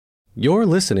You're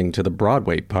listening to the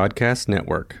Broadway Podcast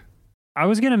Network. I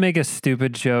was going to make a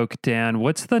stupid joke, Dan.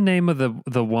 What's the name of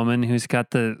the woman who's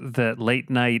got the late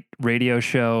night radio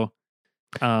show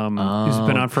who's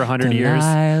been on for 100 years?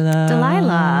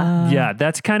 Delilah. Yeah,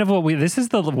 that's kind of what this is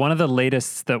one of the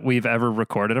latest that we've ever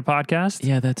recorded a podcast.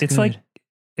 Yeah, it's good. Like,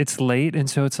 it's late. And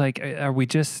so it's like, are we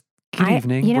just, good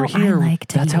evening. We're here. I like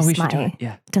to that's how we use should do my it.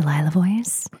 Yeah. Delilah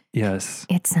voice. Yes.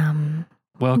 It's, welcome.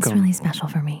 It's really special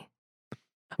for me.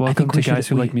 Welcome to Guys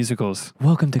Who Like Musicals.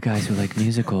 Welcome to Guys Who Like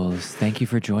Musicals. Thank you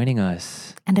for joining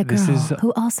us. And a girl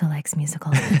who also likes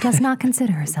musicals, who does not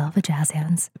consider herself a jazz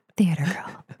hands theater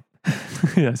girl.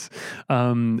 Yes.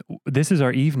 This is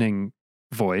our evening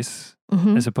voice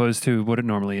as opposed to what it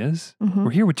normally is.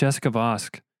 We're here with Jessica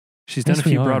Vosk. She's done a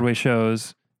few Broadway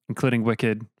shows, including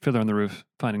Wicked, Fiddler on the Roof,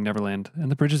 Finding Neverland,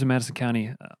 and The Bridges of Madison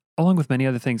County, along with many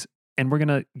other things. And we're going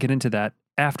to get into that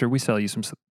after we sell you some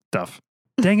stuff.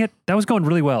 Dang it. That was going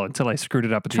really well until I screwed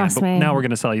it up at the end. But now we're going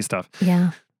to sell you stuff.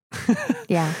 Yeah.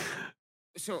 Yeah.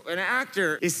 So an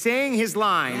actor is saying his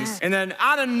lines, and then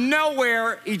out of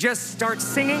nowhere, he just starts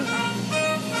singing.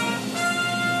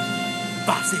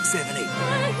 5, 6, 7, 8. My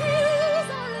hills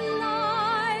are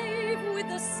alive with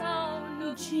the sound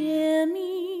of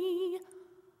Jimmy.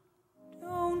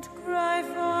 Don't cry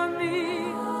for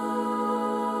me.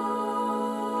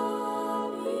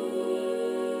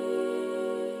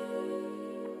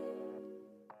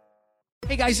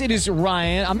 Hey guys, it is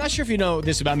Ryan. I'm not sure if you know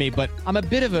this about me, but I'm a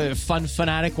bit of a fun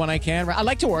fanatic when I can. I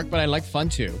like to work, but I like fun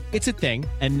too. It's a thing.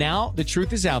 And now the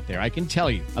truth is out there. I can tell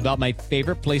you about my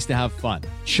favorite place to have fun.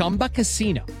 Chumba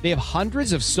Casino. They have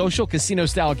hundreds of social casino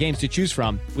style games to choose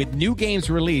from with new games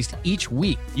released each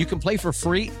week. You can play for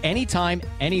free anytime,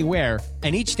 anywhere.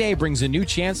 And each day brings a new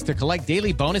chance to collect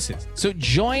daily bonuses. So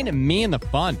join me in the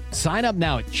fun. Sign up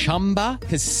now at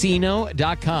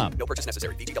ChumbaCasino.com. No purchase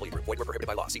necessary. VGW Group. Void where prohibited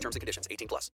by law. See terms and conditions.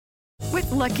 18+.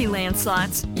 With Lucky Land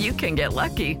Slots, you can get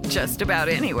lucky just about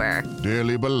anywhere.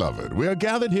 Dearly beloved, we are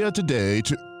gathered here today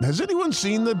to... Has anyone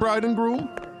seen the bride and groom?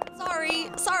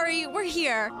 Sorry, we're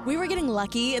here. We were getting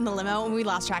lucky in the limo and we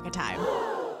lost track of time.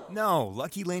 No,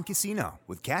 Lucky Land Casino.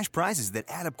 With cash prizes that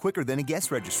add up quicker than a guest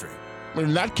registry.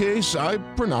 In that case, I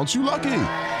pronounce you lucky.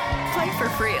 Play for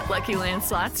free at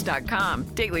LuckyLandSlots.com.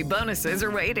 Daily bonuses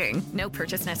are waiting. No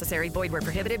purchase necessary. Void where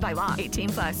prohibited by law.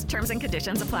 18+. Terms and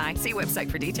conditions apply. See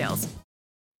website for details.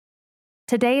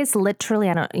 Today is literally,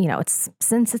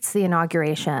 since it's the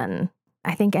inauguration,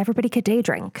 I think everybody could day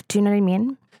drink. Do you know what I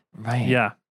mean?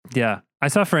 Right. Yeah. I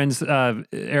saw friends,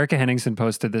 Erica Henningsen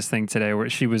posted this thing today where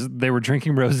they were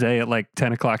drinking rosé at like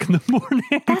 10 o'clock in the morning.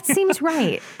 That seems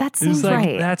right.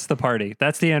 Right. That's the party.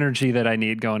 That's the energy that I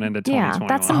need going into 2021. Yeah,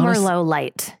 that's a Merlot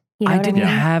light. You know I didn't what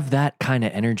I mean? have that kind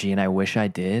of energy, and I wish I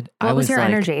did. What was your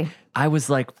energy? I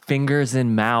was like fingers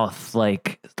in mouth,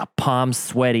 like the palms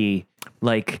sweaty,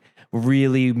 like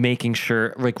really making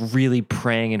sure, like really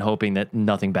praying and hoping that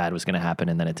nothing bad was going to happen,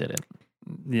 and then it didn't.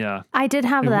 Yeah. I did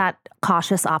have that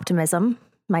cautious optimism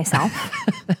myself.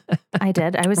 I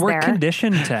did. I was there. We're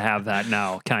conditioned to have that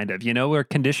now, kind of. We're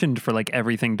conditioned for like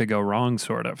everything to go wrong,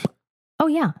 sort of. Oh,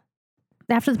 yeah.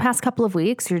 After the past couple of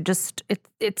weeks, you're just,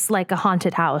 it's like a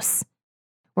haunted house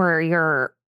where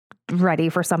you're ready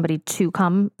for somebody to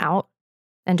come out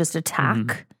and just attack.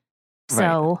 Mm-hmm.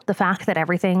 So the fact that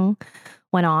everything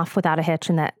went off without a hitch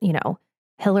and that,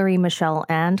 Hillary, Michelle,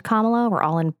 and Kamala were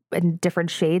all in different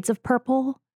shades of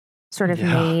purple sort of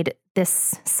made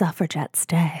this suffragettes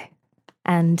day.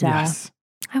 And yes.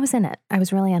 I was in it. I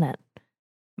was really in it.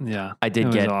 Yeah. I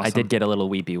did get a little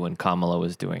weepy when Kamala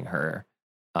was doing her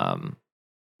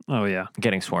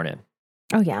getting sworn in.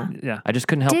 Oh yeah. Yeah. I just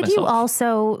couldn't help myself. Did you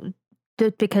also,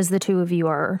 because the two of you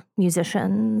are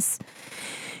musicians,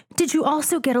 did you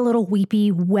also get a little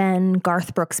weepy when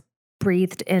Garth Brooks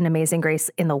breathed in Amazing Grace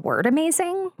in the word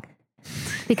amazing?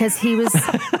 Because he was,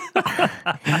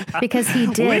 because he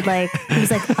did he was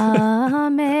like,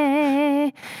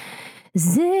 Amazing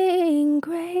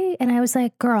Grace. And I was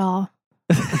like, girl.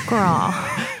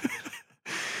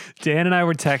 Dan and I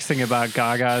were texting about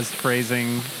Gaga's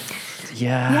phrasing.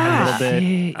 Yeah. A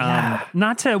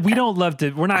little bit. We don't love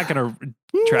to, we're not going to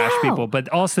trash people, but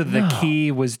also the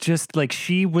key was just like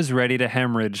she was ready to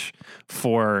hemorrhage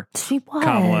for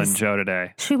Kamala and Joe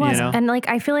today. She was. And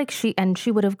I feel like she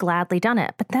would have gladly done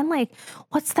it. But then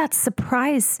what's that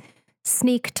surprise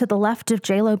sneak to the left of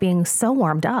J-Lo being so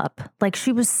warmed up? Like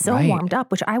she was so warmed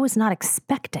up, which I was not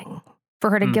expecting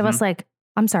for her to give us a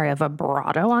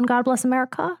vibrato on God Bless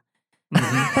America.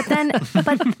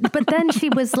 Mm-hmm. but then she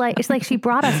was like, it's like she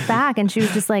brought us back and she was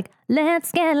just like,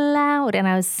 let's get loud. And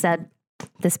I said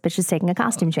this bitch is taking a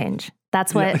costume change.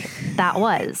 That's what that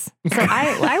was. So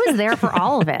I was there for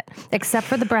all of it, except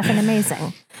for the breath and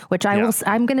amazing, which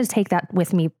I'm going to take that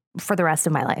with me for the rest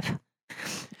of my life.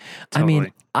 Totally. I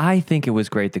mean, I think it was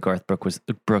great that Garth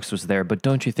Brooks was there, but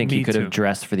don't you think he could have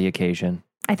dressed for the occasion?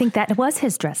 I think that was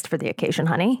his dress for the occasion,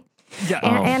 honey.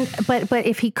 Yeah. But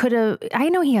if he could have, I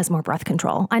know he has more breath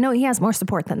control. I know he has more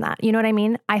support than that. You know what I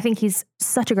mean? I think he's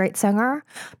such a great singer,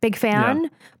 big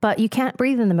fan, but you can't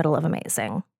breathe in the middle of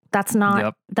amazing. That's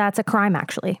not, that's a crime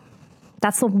actually.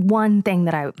 That's the one thing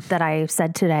that I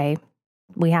said today.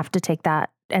 We have to take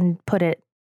that and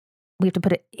we have to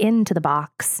put it into the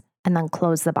box and then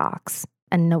close the box.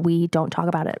 And no, we don't talk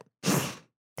about it.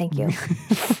 Thank you.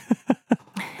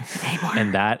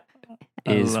 And that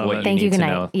is what you need to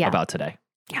know about today.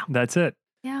 Yeah. That's it.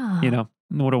 Yeah. You know,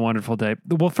 what a wonderful day.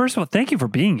 Well, first of all, thank you for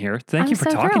being here. Thank you for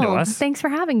talking to us. Thanks for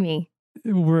having me.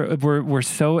 We're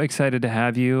so excited to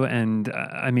have you. And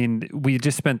I mean, we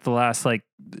just spent the last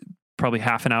probably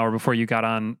half an hour before you got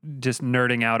on just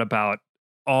nerding out about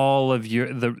all of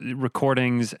the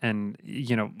recordings. And,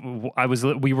 you know,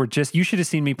 you should have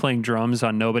seen me playing drums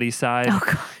on Nobody's Side. Oh,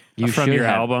 God. From your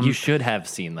album. You should have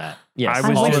seen that. Yes,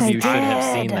 all of you should have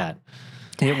seen that.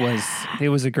 It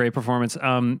was a great performance.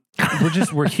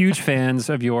 We're huge fans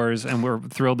of yours, and we're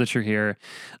thrilled that you're here.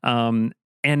 And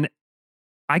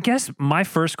I guess my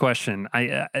first question,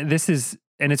 this is,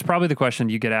 and it's probably the question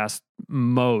you get asked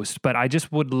most, but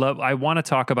I want to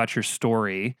talk about your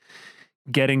story,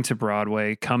 getting to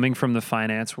Broadway, coming from the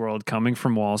finance world, coming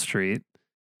from Wall Street.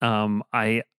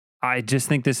 I just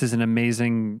think this is an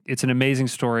amazing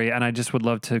story, and I just would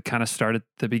love to kind of start at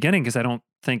the beginning because I don't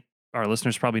think our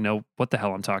listeners probably know what the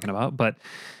hell I'm talking about, but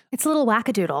it's a little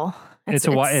wackadoodle.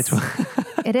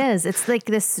 It is. It's like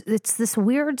this. It's this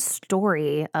weird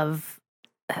story of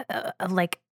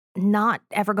like not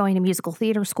ever going to musical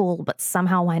theater school, but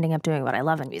somehow winding up doing what I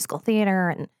love in musical theater,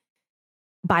 and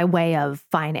by way of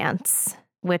finance,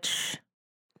 which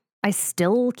I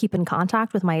still keep in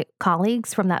contact with my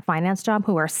colleagues from that finance job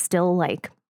who are still like,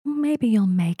 maybe you'll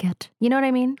make it. You know what I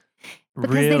mean?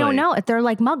 Because they don't know it. They're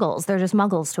like muggles. They're just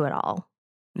muggles to it all.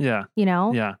 Yeah. You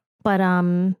know? Yeah. But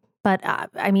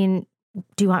I mean,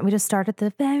 do you want me to start at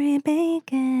the very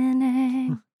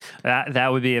beginning?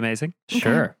 That would be amazing. Okay.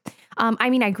 Sure. I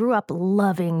mean, I grew up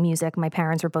loving music. My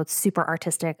parents were both super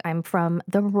artistic. I'm from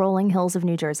the rolling hills of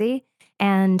New Jersey.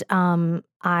 And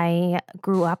I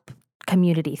grew up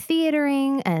community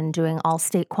theatering and doing all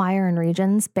state choir and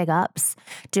regions, big ups,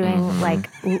 doing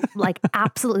like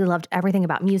absolutely loved everything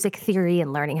about music theory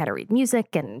and learning how to read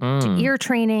music and ear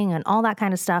training and all that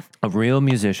kind of stuff. A real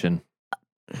musician.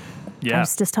 Yeah. I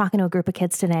was just talking to a group of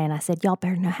kids today and I said, y'all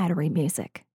better know how to read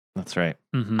music. That's right.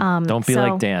 Mm-hmm. Don't be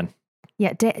like Dan.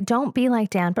 Yeah. Don't be like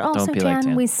Dan, but also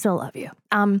Dan, we still love you.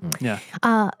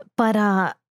 But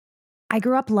I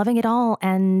grew up loving it all,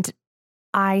 and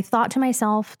I thought to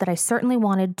myself that I certainly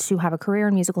wanted to have a career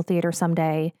in musical theater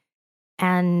someday.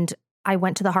 And I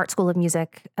went to the Hart School of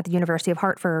Music at the University of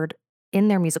Hartford in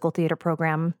their musical theater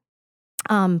program.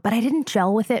 But I didn't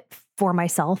gel with it for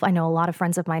myself. I know a lot of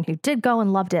friends of mine who did go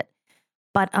and loved it.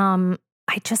 But I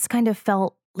just kind of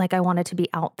felt like I wanted to be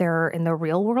out there in the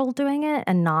real world doing it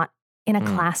and not in a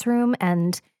classroom.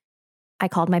 And I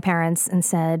called my parents and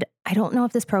said, I don't know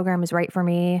if this program is right for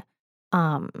me.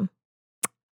 Can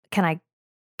I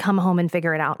come home and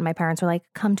figure it out? And my parents were like,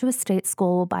 come to a state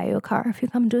school, we'll buy you a car if you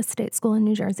come to a state school in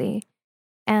New Jersey.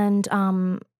 And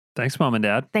thanks, Mom and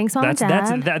Dad. Thanks, Mom and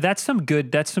Dad. That's some good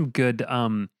that's incentive.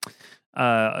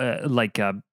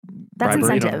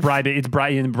 It's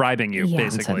bribing you,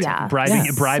 basically. Yeah.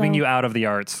 Bribing you out of the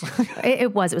arts.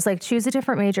 It was like, choose a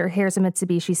different major. Here's a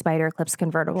Mitsubishi Spider Eclipse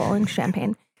convertible in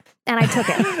Champaign. And I took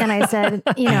it and I said,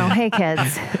 hey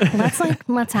kids,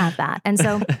 let's have that. And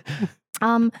so,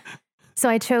 so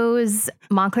I chose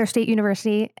Montclair State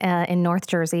University in North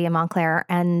Jersey in Montclair,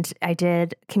 and I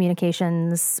did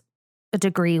communications, a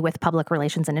degree with public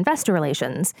relations and investor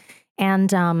relations.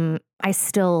 And I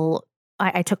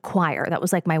took choir. That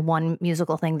was like my one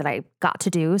musical thing that I got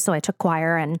to do. So I took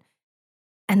choir, and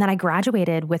then I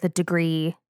graduated with a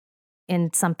degree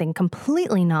in something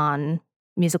completely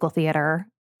non-musical theater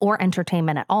or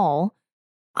entertainment at all,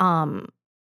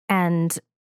 and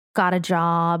got a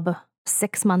job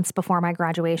 6 months before my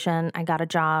graduation. I got a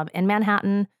job in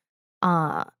Manhattan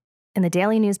in the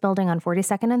Daily News building on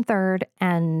 42nd and 3rd,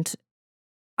 and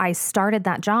I started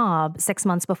that job 6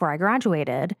 months before I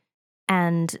graduated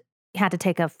and had to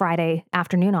take a Friday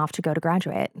afternoon off to go to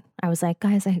graduate. I was like,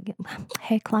 guys,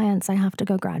 hey clients, I have to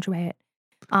go graduate.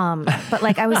 But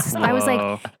like I was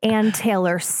like Ann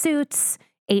Taylor suits,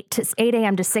 8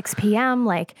 a.m. to 6 p.m.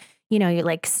 Like, you know,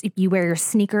 you wear your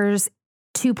sneakers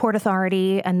to Port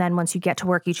Authority, and then once you get to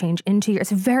work, you change into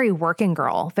it's very working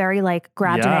girl, very like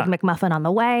grabbed an egg McMuffin on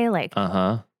the way, like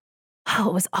oh,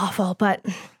 it was awful, but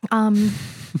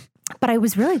I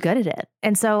was really good at it,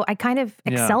 and so I kind of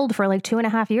excelled for like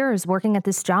 2.5 years working at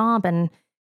this job, and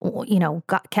you know,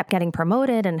 kept getting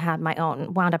promoted and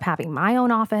wound up having my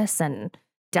own office and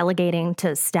delegating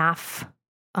to staff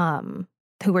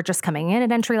who were just coming in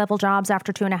at entry level jobs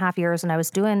after 2.5 years, and I was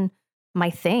doing my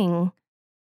thing.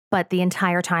 But the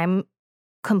entire time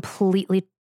completely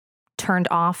turned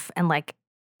off and like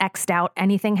X'd out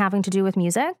anything having to do with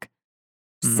music.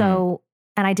 So,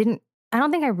 and I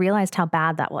don't think I realized how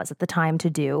bad that was at the time to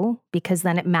do, because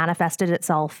then it manifested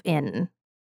itself in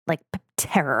like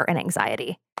terror and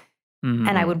anxiety.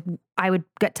 And I would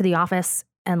get to the office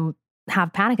and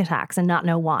have panic attacks and not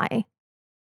know why.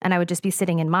 And I would just be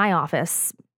sitting in my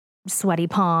office, sweaty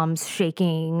palms,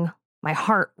 shaking. My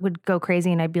heart would go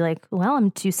crazy, and I'd be like, well,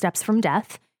 I'm 2 steps from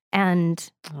death,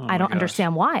 and I don't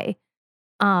understand why.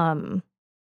 And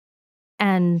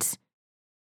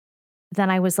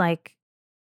then I was like,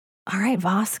 all right,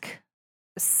 Vosk,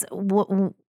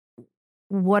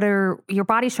 what are your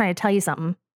body's trying to tell you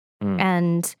something?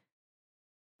 And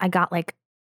I got like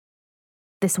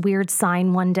this weird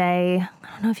sign one day.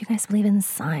 I don't know if you guys believe in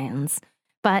signs,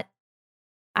 but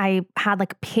I had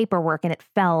like paperwork and it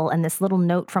fell, and this little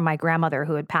note from my grandmother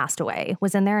who had passed away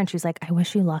was in there, and she was like, I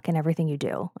wish you luck in everything you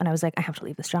do. And I was like, I have to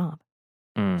leave this job.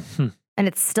 And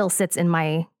it still sits in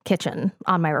my kitchen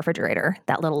on my refrigerator,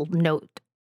 that little note,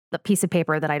 the piece of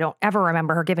paper that I don't ever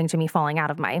remember her giving to me falling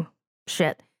out of my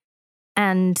shit.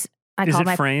 And I called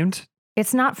my... Is it framed?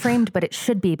 It's not framed, but it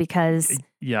should be, because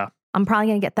I'm probably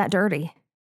going to get that dirty.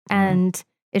 And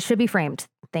it should be framed.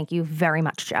 Thank you very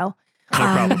much, Joe. No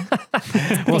problem.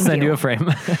 We'll send you a frame.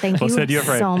 Thank you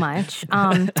so much.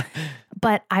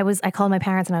 But I called my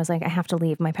parents and I was like, I have to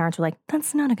leave. My parents were like,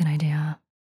 that's not a good idea.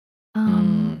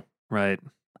 Right.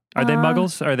 Are they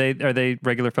muggles? Are they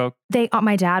regular folk?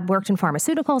 My dad worked in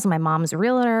pharmaceuticals and my mom's a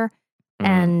realtor.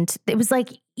 And it was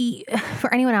like,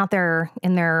 for anyone out there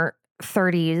in their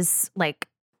 30s, like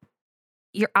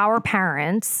our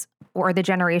parents or the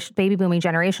baby booming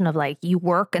generation of like, you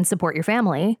work and support your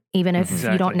family, even if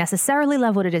you don't necessarily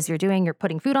love what it is you're doing, you're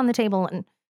putting food on the table and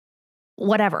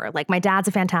whatever. Like my dad's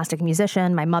a fantastic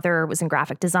musician. My mother was in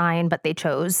graphic design, but they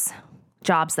chose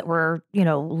jobs that were, you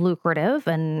know, lucrative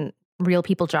and real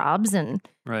people jobs. And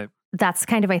that's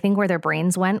kind of, I think, where their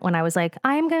brains went when I was like,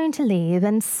 I'm going to leave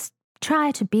and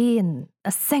try to be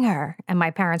a singer. And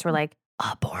my parents were like,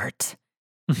 abort.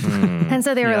 And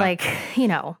so they were like, you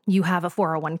know, you have a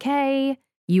 401k,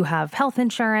 you have health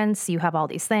insurance, you have all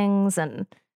these things. And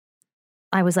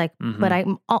I was like, but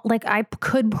I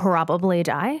could probably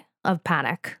die of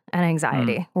panic and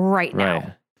anxiety right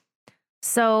now.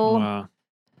 So,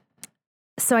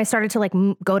 so I started to like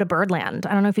go to Birdland.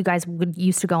 I don't know if you guys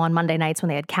used to go on Monday nights when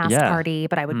they had cast party,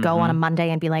 but I would go on a Monday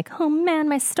and be like, oh man,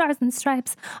 my stars and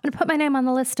stripes. I'm going to put my name on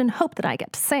the list and hope that I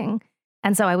get to sing.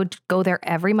 And so I would go there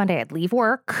every Monday. I'd leave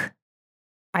work.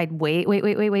 I'd wait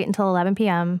until 11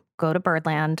 p.m., go to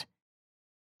Birdland,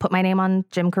 put my name on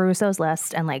Jim Caruso's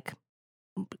list. And like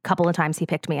a couple of times he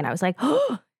picked me and I was like,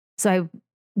 oh. So I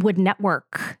would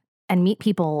network and meet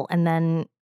people. And then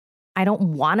I don't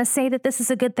want to say that this is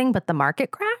a good thing, but the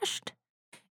market crashed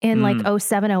in like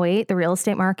 07, 08, the real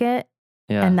estate market.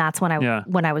 Yeah. And that's when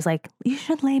I was like, you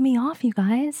should lay me off, you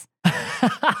guys.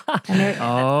 That's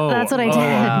what I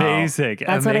did. Amazing.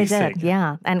 That's what I did.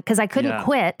 Yeah. And because I couldn't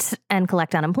quit and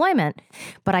collect unemployment,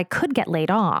 but I could get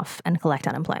laid off and collect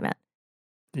unemployment.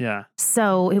 Yeah.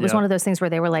 So it was one of those things where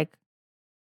they were like,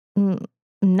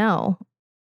 no.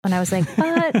 And I was like,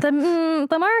 but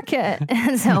the market.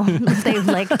 And so they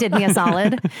like did me a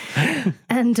solid.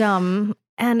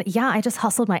 And yeah, I just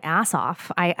hustled my ass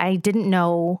off. I didn't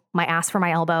know my ass from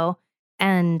my elbow.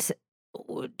 And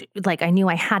like, I knew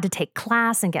I had to take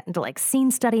class and get into like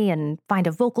scene study and find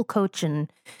a vocal coach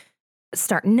and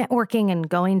start networking and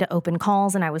going to open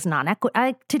calls. And I was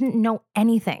I didn't know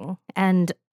anything.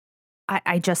 And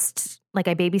I just like,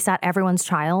 I babysat everyone's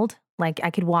child. Like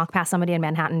I could walk past somebody in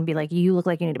Manhattan and be like, you look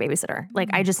like you need a babysitter. Like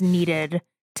I just needed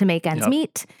to make ends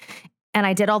meet. And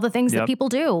I did all the things that people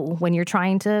do when you're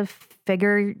trying to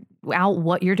figure out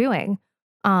what you're doing.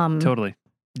 Totally.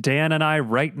 Dan and I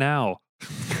right now.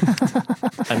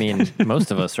 I mean,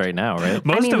 most of us right now, right?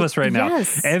 Most of us right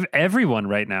yes. now. Everyone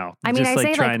right now. I mean, just I like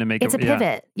say trying like, to make it's a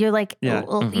pivot. You're like, you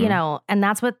know, and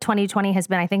that's what 2020 has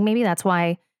been. I think maybe that's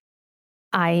why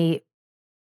I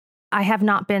have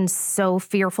not been so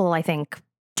fearful, I think,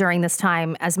 during this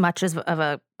time as much as of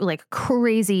a like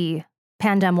crazy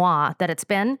pandemic that it's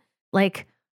been. Like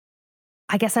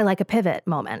I guess I like a pivot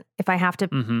moment. If I have to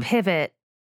pivot,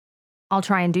 I'll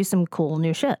try and do some cool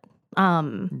new shit.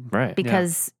 Right.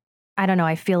 Because I don't know,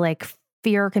 I feel like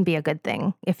fear can be a good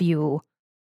thing if you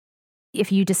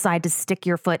decide to stick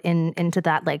your foot into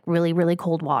that like really, really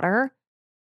cold water,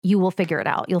 you will figure it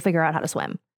out. You'll figure out how to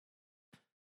swim.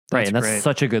 Right. And that's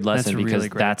such a good lesson because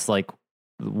that's like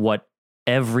what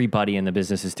everybody in the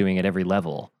business is doing at every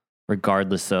level,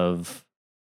 regardless of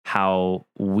how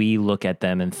we look at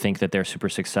them and think that they're super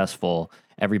successful.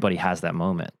 Everybody has that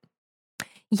moment.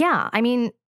 Yeah. I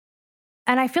mean,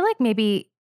 and I feel like maybe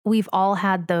we've all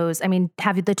had those. I mean,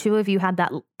 have the two of you had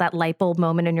that light bulb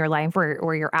moment in your life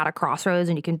where you're at a crossroads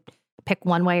and you can pick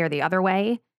one way or the other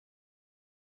way?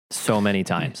 So many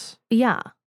times. Yeah.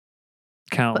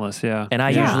 Countless, yeah. And I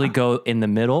usually go in the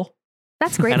middle.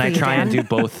 That's great. And for I you, try Dan. and do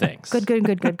both things.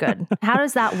 Good. How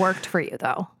does that worked for you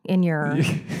though? In your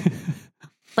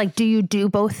like, do you do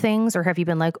both things, or have you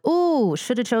been like, "Ooh,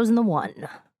 should have chosen the one"?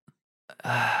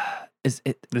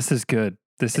 This is good.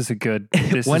 This is a good.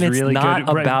 This when is it's really not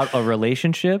good. about a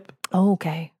relationship,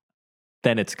 okay,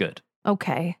 then it's good.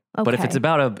 Okay. But if it's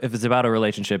about a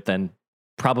relationship, then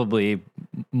probably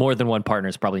more than one partner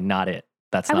is probably not it.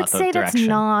 That's I not would the say direction. that's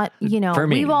not. For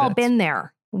me, we've all been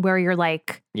there where you're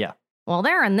like, yeah. Well,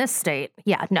 they're in this state.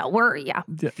 Yeah. No, we're Yeah.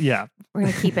 We're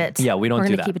gonna keep it. Yeah, we don't We're do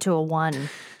gonna that. keep it to a 1.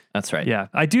 That's right. Yeah.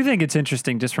 I do think it's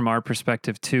interesting just from our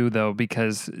perspective too, though,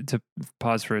 because to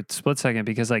pause for a split second,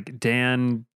 because like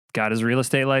Dan got his real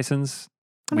estate license.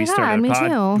 Oh my God, me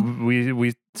too.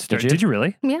 We started. Did you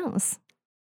really? Yes.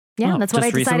 Yeah, Oh, that's what I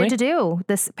just decided recently? to do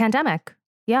this pandemic.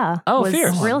 Yeah. Oh, was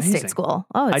fierce. real Amazing. estate school.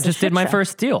 Oh, it's I a just did shit my show.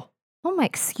 first deal Oh my,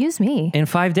 excuse me. in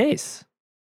 5 days.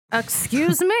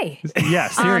 Excuse me. Yeah,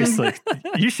 seriously.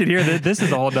 You should hear that. This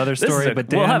is a whole other story. But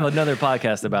Dan, we'll have another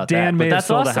podcast about that. Dan but may have that's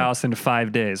sold awesome. a house in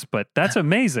 5 days, but that's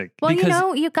amazing. Well,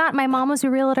 Because- you got my mom was a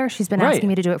realtor. She's been Right. asking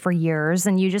me to do it for years,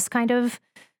 and you just kind of,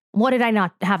 what did I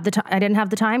not have the time? I didn't have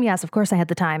the time. Yes, of course I had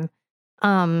the time.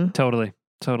 Totally.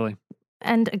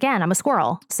 And again, I'm a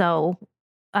squirrel, so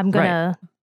I'm gonna.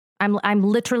 I'm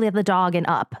literally the dog and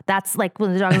up. That's like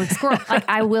when the dog is like squirrel. Like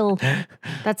I will.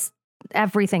 That's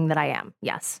everything that I am.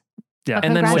 Yes. Yeah. But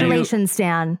And then what do you- congratulations,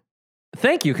 Dan.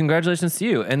 Thank you. Congratulations to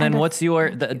you. And then And what's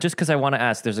your, just because I want to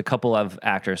ask, there's a couple of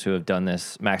actors who have done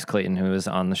this. Max Clayton, who is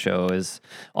on the show, has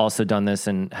also done this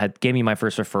and gave me my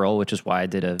first referral, which is why I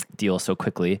did a deal so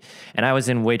quickly. And I was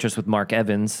in Waitress with Mark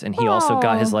Evans, and he also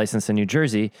got his license in New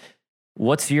Jersey.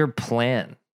 What's your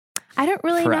plan? I don't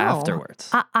really for know. afterwards?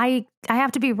 I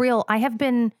have to be real. I have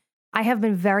been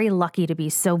very lucky to be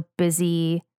so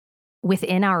busy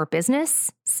within our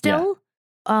business still.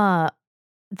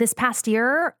 This past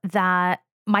year, that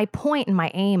my point and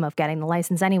my aim of getting the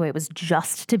license anyway was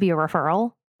just to be a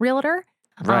referral realtor.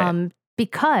 Right.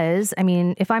 Because I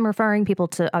mean, if I'm referring people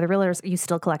to other realtors, you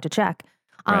still collect a check.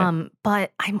 Right.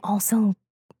 But I'm also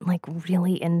like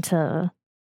really into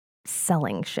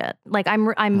selling shit. Like I'm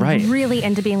Right. really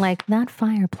into being like, that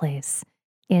fireplace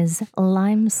is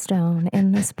limestone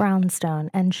in this brownstone,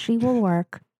 and she will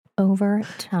work over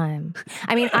time.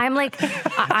 I mean, I'm like,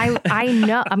 I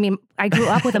know. I mean, I grew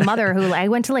up with a mother who I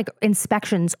went to like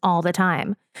inspections all the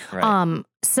time. Right.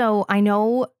 So I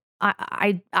know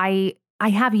I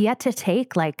have yet to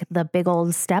take like the big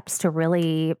old steps to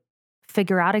really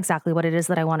figure out exactly what it is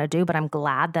that I want to do. But I'm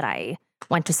glad that I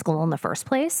went to school in the first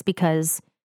place because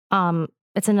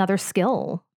it's another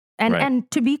skill. And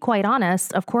to be quite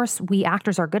honest, of course, we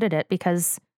actors are good at it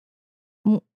because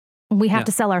we have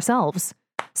to sell ourselves.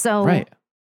 So,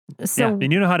 Yeah.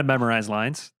 And you know how to memorize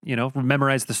lines,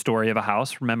 memorize the story of a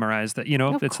house, memorize that,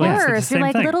 of it's course, like, it's the you're same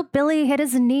like thing. little Billy hit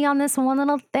his knee on this one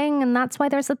little thing, and that's why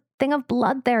there's a thing of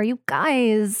blood there. You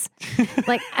guys,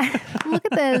 like, look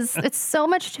at this. It's so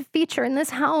much to feature in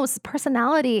this house.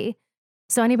 Personality.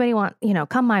 So anybody want,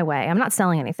 come my way. I'm not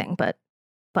selling anything, but,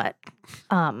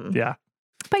 yeah.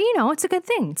 But it's a good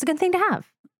thing. It's a good thing to have.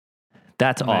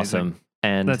 That's Amazing. awesome.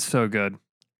 And That's so good.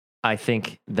 I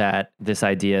think that this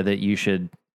idea that you should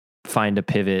find a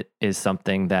pivot is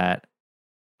something that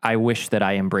I wish that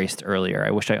I embraced earlier.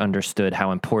 I wish I understood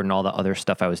how important all the other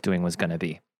stuff I was doing was going to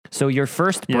be. So your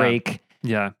first break.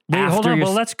 Yeah. Wait, hold on.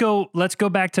 Well, let's go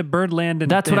back to Birdland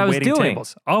and That's what and I was waiting doing.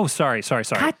 Tables. Oh, sorry.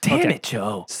 God damn it,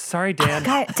 Joe. Sorry, Dan.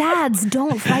 Dads,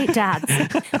 don't fight dads.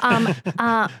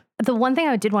 The one thing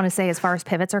I did want to say as far as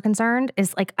pivots are concerned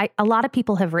is like, a lot of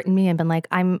people have written me and been like,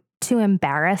 I'm too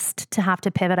embarrassed to have to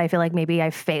pivot. I feel like maybe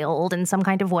I failed in some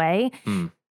kind of way,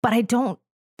 but I don't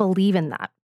believe in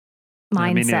that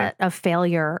Yeah, me mindset neither. of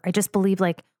failure. I just believe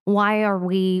like, why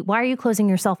are you closing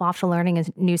yourself off to learning a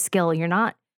new skill? You're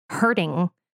not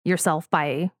hurting yourself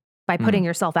by putting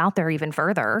yourself out there even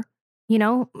further. You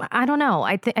know, I don't know.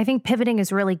 I think pivoting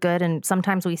is really good. And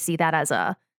sometimes we see that as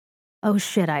oh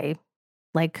shit,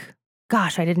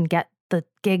 gosh, I didn't get the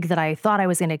gig that I thought I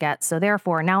was going to get. So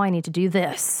therefore now I need to do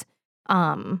this.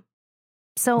 So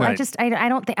right. I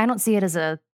don't see it as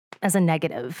a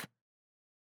negative.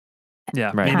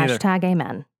 Yeah. Right. Hashtag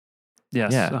amen.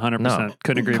 Yes. 100%.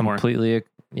 Couldn't agree more. Completely.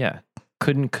 Yeah.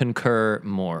 Couldn't concur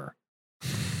more.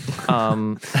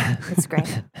 It's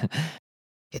great.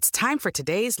 It's time for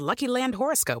today's Lucky Land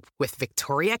horoscope with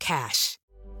Victoria Cash.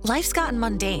 Life's gotten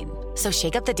mundane, so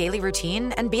shake up the daily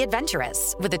routine and be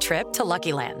adventurous with a trip to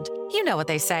Lucky Land. You know what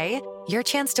they say, your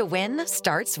chance to win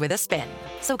starts with a spin.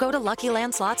 So go to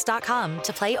LuckyLandSlots.com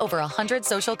to play over 100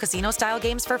 social casino-style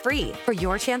games for free for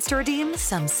your chance to redeem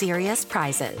some serious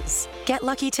prizes. Get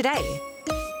lucky today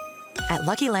at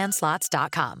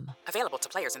LuckyLandSlots.com. Available to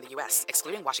players in the U.S.,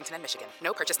 excluding Washington and Michigan.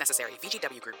 No purchase necessary.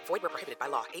 VGW Group. Void where prohibited by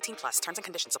law. 18+. Terms and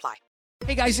conditions apply.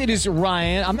 Hey guys, it is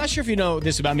Ryan. I'm not sure if you know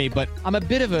this about me, but I'm a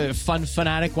bit of a fun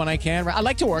fanatic when I can. I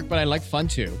like to work, but I like fun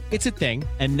too. It's a thing.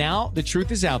 And now the truth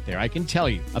is out there. I can tell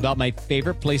you about my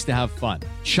favorite place to have fun.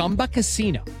 Chumba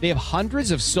Casino. They have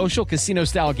hundreds of social casino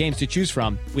style games to choose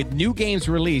from with new games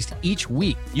released each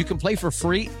week. You can play for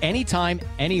free anytime,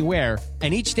 anywhere.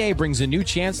 And each day brings a new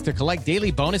chance to collect daily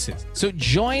bonuses. So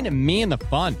join me in the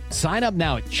fun. Sign up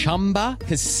now at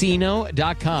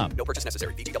ChumbaCasino.com. No purchase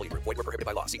necessary. VGW Group. Void where prohibited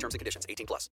by law. See terms and conditions.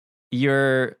 18+.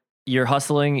 You're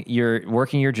hustling. You're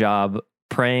working your job,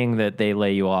 praying that they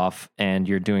lay you off, and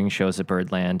you're doing shows at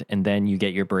Birdland, and then you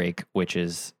get your break, which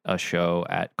is a show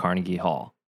at Carnegie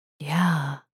Hall.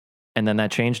 Yeah. And then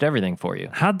that changed everything for you.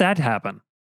 How'd that happen?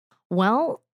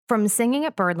 Well, from singing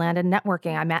at Birdland and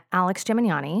networking, I met Alex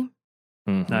Gimignani.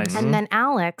 Mm-hmm. Nice. And then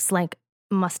Alex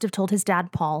must have told his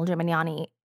dad, Paul Gimignani,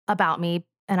 about me.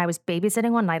 And I was babysitting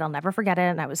one night. I'll never forget it.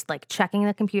 And I was checking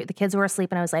the computer. The kids were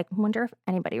asleep. And I was like, wonder if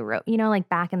anybody wrote,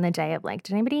 back in the day of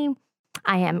did anybody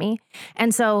IM me?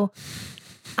 And so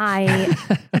I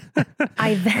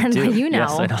then,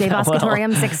 Dave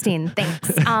Oscatorium 16.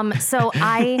 Thanks. So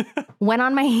I went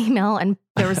on my email and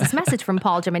there was this message from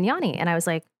Paul Gimignani. And I was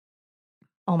like,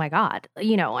 oh my God.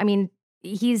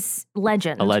 He's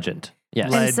legend. A legend. Yes.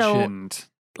 Legend. So,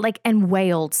 and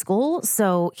way old school.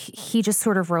 So he just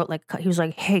sort of wrote he was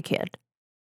like, hey kid,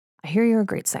 I hear you're a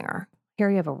great singer. I hear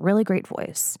you have a really great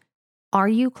voice. Are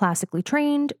you classically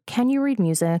trained? Can you read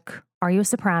music? Are you a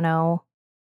soprano?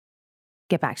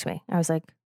 Get back to me. I was like,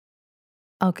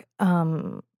 okay.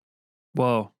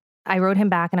 Whoa. I wrote him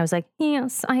back and I was like,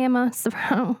 yes, I am a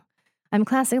soprano. I'm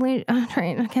classically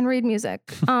trained. I can read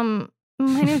music.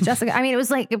 My name is Jessica. I mean, it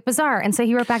was bizarre. And so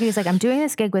he wrote back and he was like, I'm doing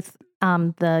this gig with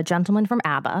the gentleman from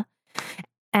ABBA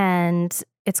and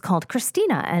it's called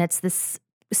Christina. And it's this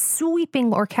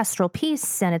sweeping orchestral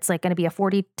piece. And it's going to be a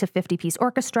 40 to 50 piece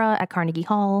orchestra at Carnegie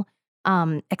Hall.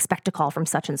 Expect a call from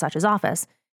such and such's office.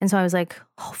 And so I was like,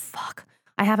 oh, fuck.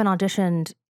 I haven't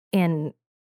auditioned in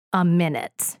a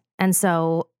minute. And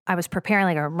so I was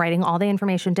preparing, writing all the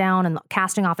information down and the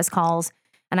casting office calls.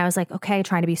 And I was like, okay,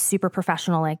 trying to be super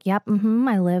professional. Yep,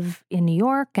 I live in New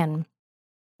York and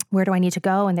where do I need to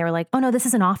go? And they were like, oh no, this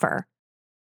is an offer.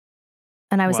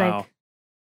 And I was like,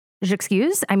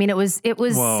 excuse? I mean, it was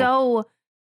so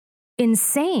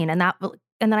insane. And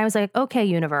then I was like, okay,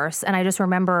 universe. And I just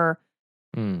remember,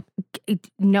 I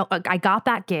got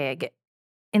that gig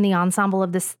in the ensemble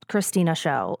of this Christina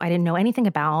show I didn't know anything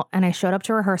about. And I showed up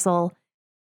to rehearsal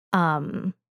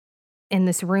in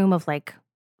this room of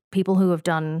people who have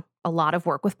done a lot of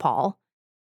work with Paul.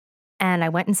 And I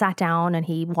went and sat down and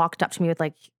he walked up to me with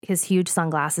his huge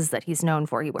sunglasses that he's known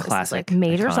for. He wears classic,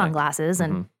 major iconic sunglasses.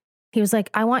 Mm-hmm. And he was like,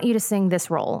 I want you to sing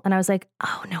this role. And I was like,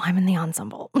 oh no, I'm in the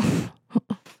ensemble.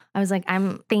 I was like,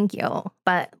 thank you.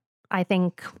 But I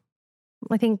think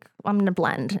I'm going to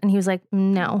blend. And he was like,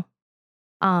 no,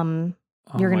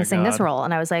 you're going to sing this role.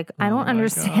 And I was like, I don't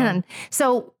understand.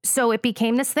 So it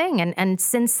became this thing. And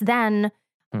since then,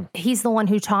 he's the one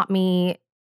who taught me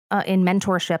in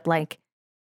mentorship,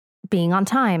 being on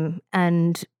time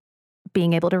and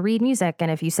being able to read music.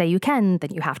 And if you say you can, then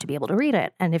you have to be able to read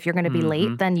it. And if you're going to be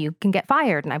late, then you can get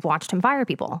fired. And I've watched him fire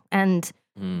people. And,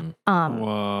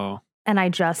 whoa. And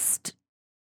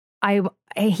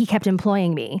he kept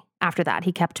employing me after that.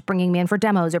 He kept bringing me in for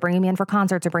demos or bringing me in for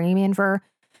concerts or bringing me in for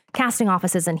casting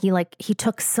offices. And he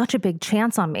took such a big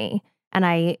chance on me.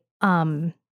 And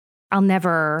I'll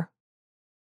never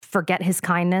forget his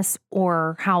kindness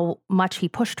or how much he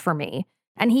pushed for me.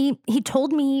 And he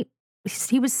told me,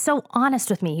 he was so honest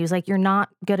with me. He was like, you're not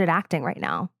good at acting right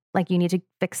now. You need to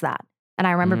fix that. And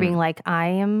I remember being like, I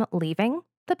am leaving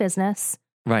the business.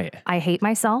 Right. I hate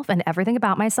myself and everything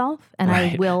about myself. And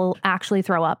I will actually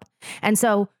throw up. And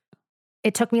so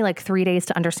it took me like 3 days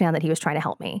to understand that he was trying to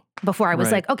help me before I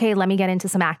was like, okay, let me get into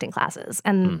some acting classes.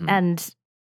 And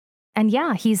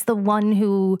yeah, he's the one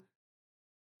who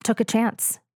took a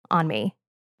chance on me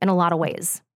in a lot of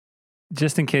ways.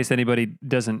 Just in case anybody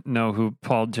doesn't know who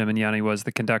Paul Gimignani was,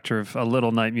 the conductor of A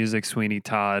Little Night Music, Sweeney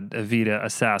Todd, Evita,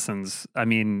 Assassins. I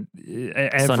mean,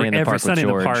 Sunny in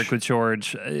the Park with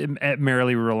George,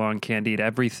 Merrily We Roll On, Candide,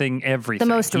 everything. The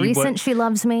most recent, She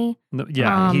Loves Me.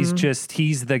 Yeah,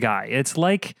 he's the guy. It's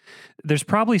like, there's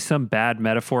probably some bad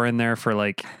metaphor in there for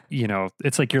like,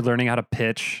 it's like you're learning how to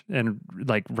pitch and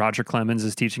like Roger Clemens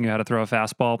is teaching you how to throw a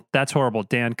fastball. That's horrible.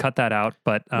 Dan, cut that out.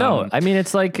 But no, I mean,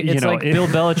 it's like Bill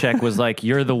Belichick was like,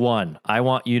 you're the one. I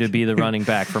want you to be the running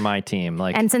back for my team.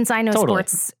 Like, and since I know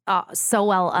sports so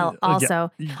well,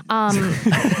 also,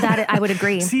 that I would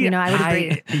agree. See, I would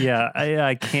agree.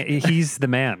 I can't. He's the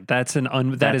man. That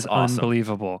is awesome.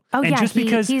 Unbelievable. Oh, and yeah, just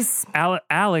because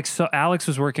Alex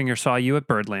was working or saw you at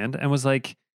Birdland and was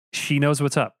like, she knows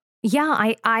what's up. Yeah,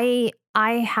 I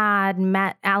had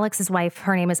met Alex's wife.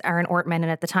 Her name is Erin Ortman,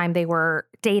 and at the time they were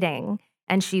dating,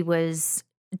 and she was,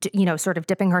 sort of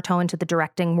dipping her toe into the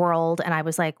directing world. And I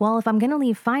was like, well, if I'm going to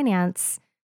leave finance,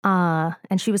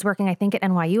 and she was working, I think, at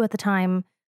NYU at the time,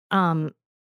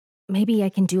 maybe I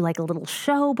can do like a little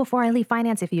show before I leave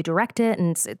finance if you direct it.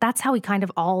 And that's how we kind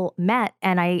of all met.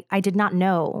 And I did not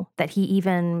know that he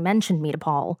even mentioned me to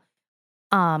Paul.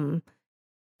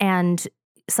 And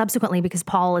subsequently, because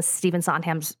Paul is Stephen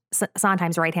Sondheim's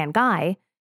right-hand guy,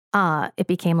 it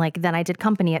became like, then I did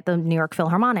company at the New York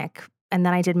Philharmonic, and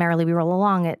then I did Merrily We Roll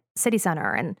Along at City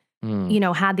Center, and,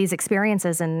 had these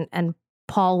experiences, and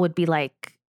Paul would be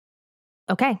like,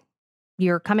 okay,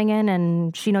 you're coming in,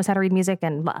 and she knows how to read music,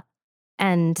 and blah.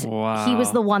 And he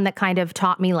was the one that kind of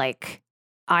taught me, like,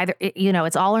 either,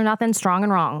 it's all or nothing, strong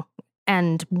and wrong.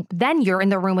 And then you're in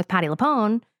the room with Patti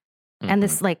LuPone, and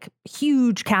this like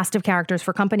huge cast of characters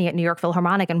for company at New York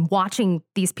Philharmonic, and watching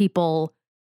these people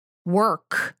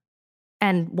work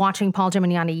and watching Paul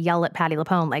Gimignani yell at Patti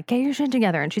LuPone, like, get your shit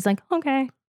together. And she's like, okay.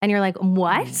 And you're like,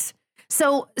 what?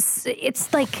 So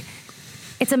it's like,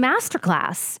 it's a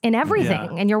masterclass in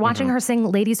everything. And you're watching her sing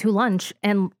Ladies Who Lunch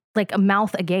and like a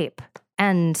mouth agape.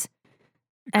 And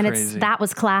that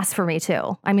was class for me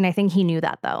too. I mean, I think he knew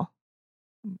that though.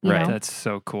 Right. That's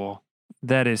so cool.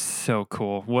 That is so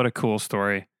cool. What a cool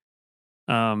story.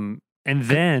 And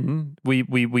then we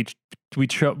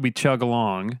chug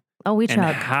along. Oh, we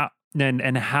chug.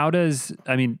 And how does,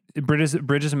 I mean, Bridges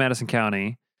of Madison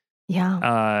County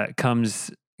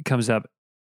comes up.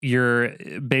 You're,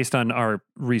 based on our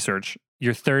research,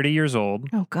 you're 30 years old.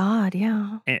 Oh God,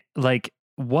 yeah. Like,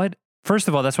 what? First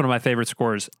of all, that's one of my favorite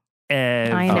scores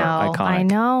ever. I know. Iconic. I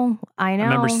know. I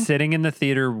remember sitting in the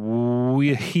theater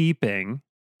weeping.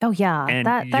 Oh yeah,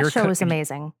 that show was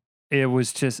amazing. It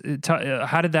was just,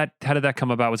 how did that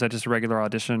come about? Was that just a regular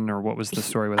audition, or what was the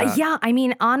story with that? Yeah, I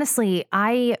mean, honestly,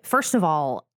 first of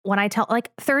all, when I tell,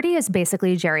 like, 30 is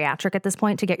basically geriatric at this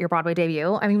point to get your Broadway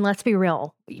debut. I mean, let's be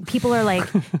real. People are like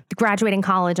graduating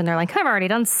college and they're like, I've already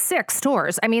done 6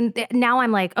 tours. I mean, now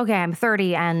I'm like, okay, I'm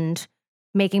 30 and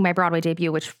making my Broadway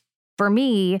debut, which for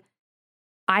me,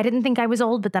 I didn't think I was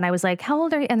old, but then I was like, how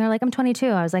old are you? And they're like, I'm 22.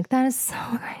 I was like, that is so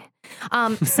great.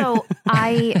 So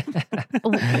I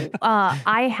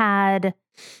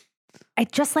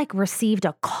just like received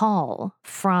a call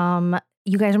from,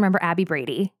 you guys remember Abby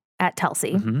Brady at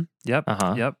Telsey? Mm-hmm. Yep.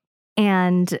 Yep.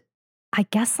 And I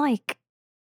guess like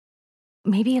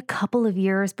maybe a couple of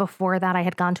years before that, I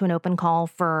had gone to an open call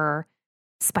for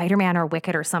Spider-Man or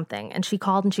Wicked or something. And she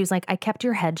called and she was like, I kept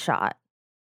your headshot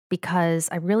because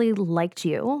I really liked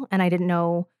you. And I didn't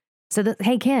know. So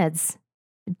hey kids,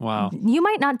 wow, you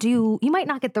might not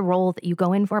get the role that you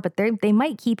go in for, but they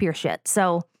might keep your shit.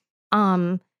 So,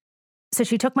 so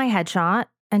she took my headshot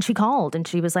and she called and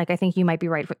she was like, I think you might be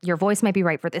right. Your voice might be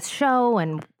right for this show.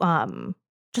 And,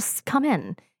 just come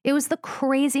in. It was the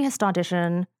craziest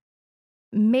audition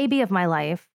maybe of my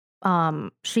life.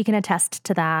 She can attest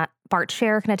to that. Bart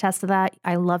Scher can attest to that.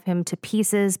 I love him to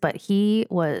pieces, but he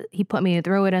put me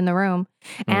through it in the room.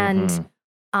 And,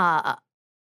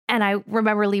 and I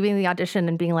remember leaving the audition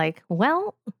and being like,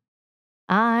 well,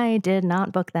 I did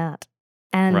not book that.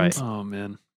 And right. Oh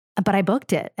man. But I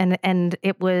booked it. And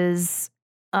it was,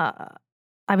 I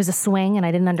was a swing and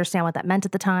I didn't understand what that meant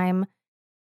at the time,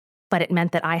 but it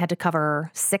meant that I had to cover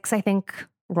 6, I think,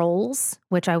 roles,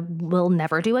 which I will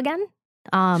never do again.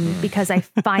 Because I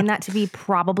find that to be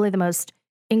probably the most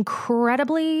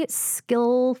incredibly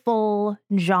skillful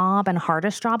job and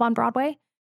hardest job on Broadway.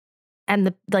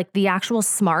 And the actual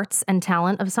smarts and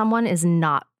talent of someone is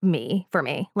not for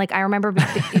me. Like I remember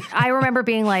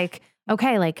being like,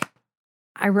 okay, like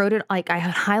I wrote it, like I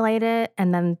highlighted it,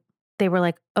 and then they were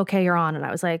like, okay, you're on. And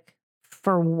I was like,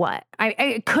 for what?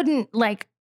 I couldn't, like,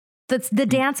 the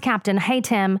dance captain, hey,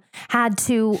 Tim, had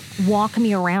to walk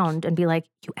me around and be like,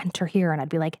 you enter here. And I'd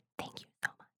be like, thank you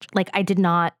so much. Like, I did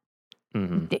not,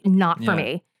 not for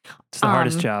me. It's the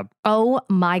hardest job. Oh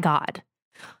my God.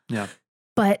 Yeah.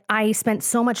 But I spent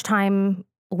so much time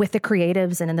with the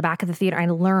creatives and in the back of the theater. I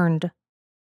learned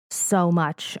so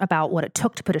much about what it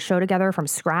took to put a show together from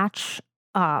scratch,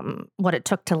 what it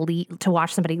took to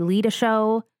watch somebody lead a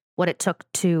show, what it took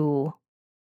to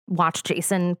watch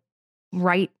Jason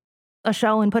write a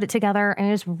show and put it together. And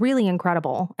it was really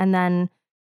incredible. And then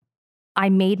I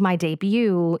made my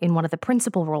debut in one of the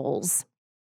principal roles,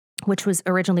 which was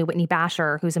originally Whitney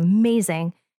Basher, who's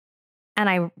amazing.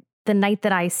 And the night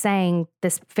that I sang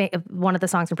one of the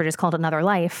songs from Bridges called Another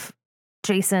Life,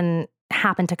 Jason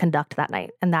happened to conduct that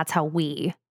night. And that's how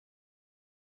we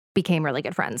became really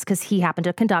good friends, because he happened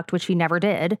to conduct, which he never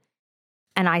did.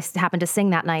 And I happened to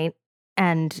sing that night.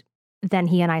 And then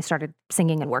he and I started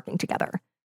singing and working together.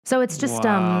 So it's just,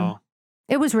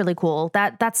 it was really cool.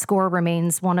 That score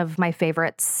remains one of my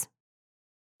favorites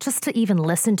just to even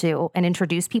listen to and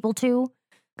introduce people to,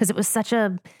 because it was such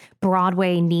a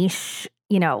Broadway niche,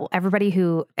 you know,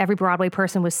 every Broadway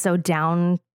person was so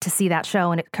down to see that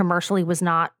show, and it commercially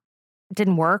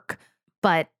didn't work.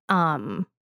 But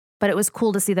it was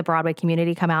cool to see the Broadway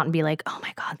community come out and be like, oh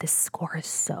my God, this score is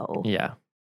so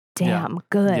damn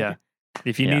good. Yeah.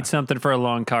 If you need something for a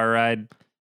long car ride,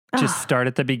 just start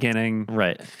at the beginning.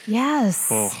 Right. Yes.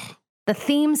 Oh. The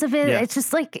themes of it, it's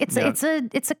just like,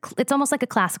 it's almost like a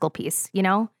classical piece, you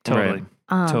know? Totally.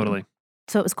 Totally.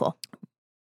 So it was cool.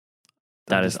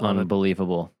 That is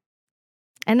unbelievable.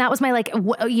 And that was my, like,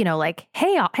 you know, like,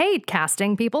 hey,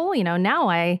 casting people, you know,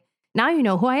 now you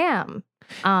know who I am.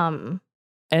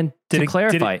 And to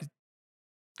clarify,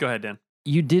 go ahead, Dan.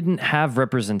 You didn't have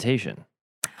representation.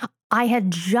 I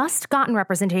had just gotten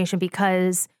representation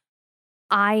because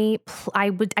I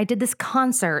did this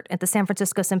concert at the San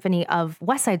Francisco Symphony of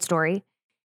West Side Story,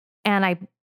 and I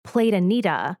played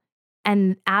Anita,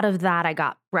 and out of that I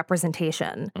got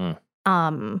representation.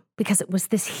 Because it was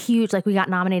this huge, like, we got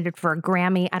nominated for a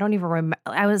Grammy. I don't even remember.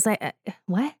 I was like,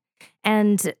 what?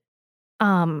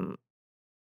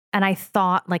 And I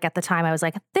thought, like, at the time I was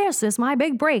like, this is my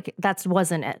big break. That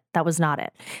wasn't it. That was not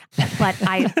it. But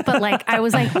I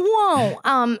was like, whoa.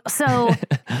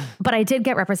 But I did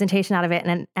get representation out of it.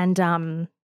 And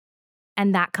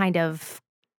that kind of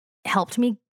helped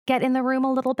me get in the room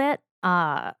a little bit.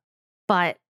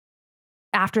 But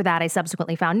after that, I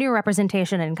subsequently found new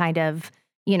representation, and kind of,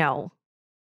 you know,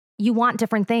 you want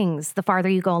different things. The farther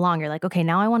you go along, you're like, okay,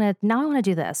 now I want to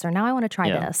do this, or now I want to try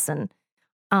this. And,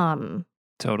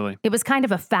 totally. It was kind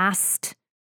of a fast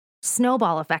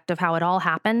snowball effect of how it all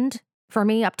happened for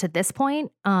me up to this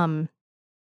point. From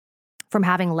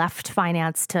having left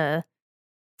finance to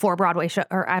 4 Broadway shows,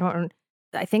 or I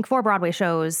think 4 Broadway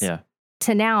shows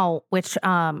to now, which,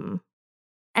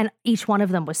 and each one of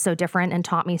them was so different and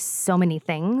taught me so many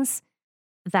things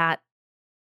that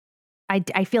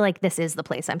I feel like this is the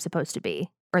place I'm supposed to be,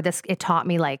 or it taught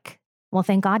me, like, well,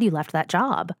 thank God you left that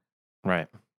job. Right.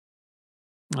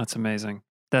 That's amazing.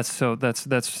 I love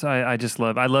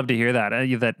to hear that.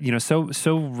 That, you know,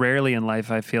 so rarely in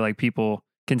life, I feel like people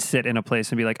can sit in a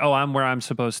place and be like, oh, I'm where I'm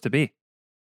supposed to be.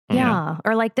 Yeah. You know?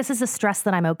 Or like, this is a stress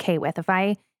that I'm okay with. If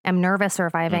I am nervous, or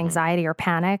if I have anxiety or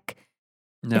panic,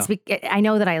 I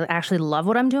know that I actually love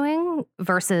what I'm doing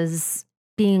versus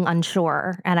being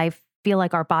unsure. And I feel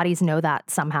like our bodies know that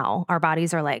somehow. Our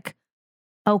bodies are like,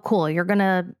 oh, cool, you're going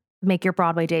to make your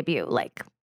Broadway debut. Like,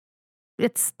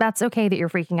 that's okay that you're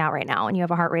freaking out right now and you have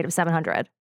a heart rate of 700.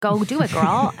 Go do it,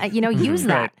 girl. You know, use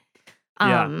that.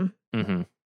 Yeah.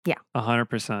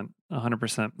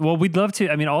 100%. Well, we'd love to.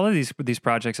 I mean, all of these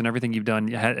projects and everything you've done,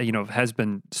 you know, has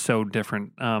been so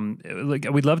different. Like,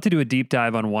 we'd love to do a deep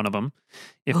dive on one of them.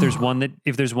 Is there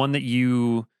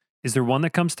one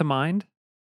that comes to mind?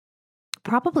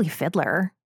 Probably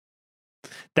Fiddler.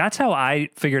 That's how I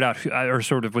figured out, or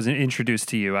sort of was introduced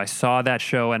to you. I saw that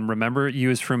show and remember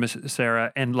you as Fruma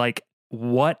Sarah, and like,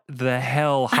 what the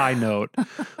hell high note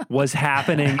was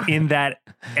happening in that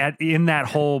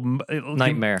whole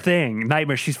nightmare thing.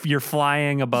 You're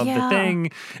flying above the thing,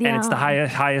 and it's the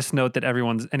highest note that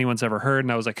anyone's ever heard.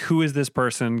 And I was like, who is this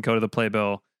person? Go to the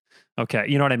playbill. Okay,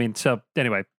 you know what I mean. So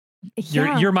anyway,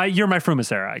 you're my Fruma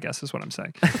Sarah, I guess is what I'm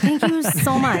saying. Thank you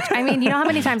so much. I mean, you know how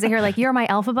many times I hear like, you're my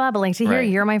Elphaba, but like to hear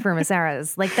you're my Fruma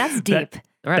Sarah's, like, that's deep.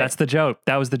 That's the joke.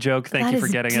 That was the joke. Thank you for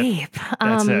getting deep. it.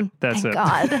 That's it. That's thank it.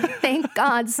 God. Thank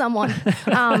God someone.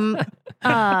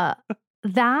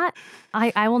 That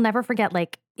I will never forget.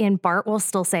 Like, and Bart will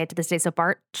still say it to this day. So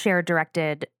Bart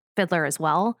directed Fiddler as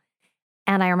well.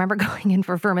 And I remember going in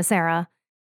for Vermicera,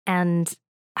 and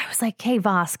I was like, hey,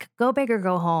 Vosk, go big or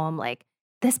go home. Like,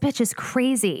 this bitch is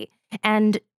crazy.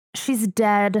 And she's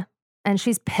dead and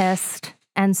she's pissed.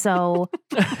 And so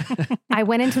I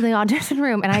went into the audition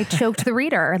room and I choked the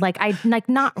reader. Like,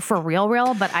 not for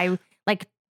real, but I, like,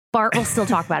 Bart will still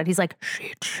talk about it. He's like,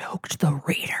 she choked the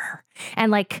reader.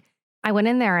 And like, I went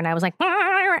in there and I was like,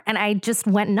 and I just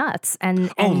went nuts.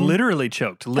 And literally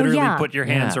choked. Literally put your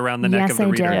hands around the neck of the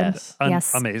reader. Yes, I did.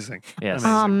 Yes. Amazing. Yes.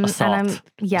 Assault.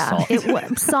 It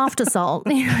was soft assault.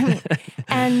 You know what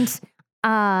I mean?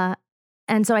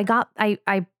 And so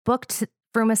I booked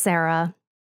Vermicera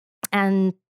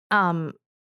and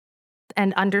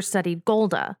understudied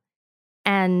Golda.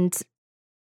 And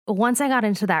once I got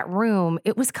into that room,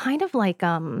 it was kind of like,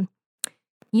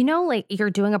 you know, like you're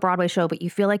doing a Broadway show, but you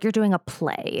feel like you're doing a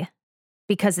play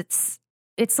because it's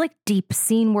like deep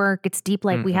scene work. It's deep.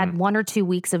 Like we had 1 or 2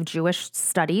 weeks of Jewish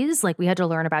studies. Like we had to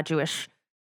learn about Jewish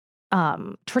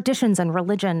traditions and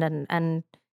religion and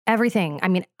everything. I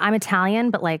mean, I'm Italian,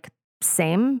 but like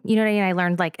same, you know what I mean? I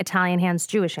learned like Italian hands,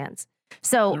 Jewish hands.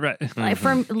 So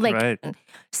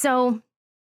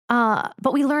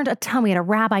but we learned a ton. We had a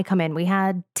rabbi come in. We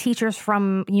had teachers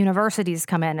from universities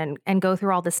come in and go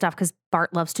through all this stuff because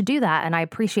Bart loves to do that. And I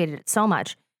appreciated it so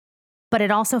much. But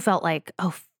it also felt like,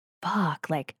 oh, fuck.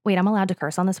 Like, wait, I'm allowed to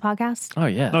curse on this podcast? Oh,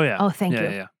 yeah. Oh, yeah. Oh, thank you.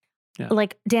 Yeah.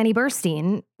 Like Danny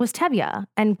Burstein was Tevye.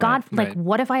 And God,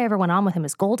 what if I ever went on with him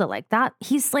as Golda? Like that,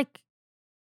 he's like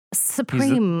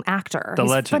supreme actor. The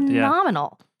he's legend.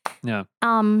 Phenomenal. Yeah.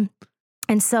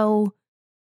 And so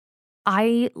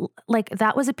I like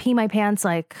that was a pee my pants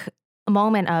like a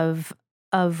moment of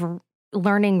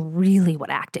learning really what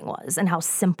acting was and how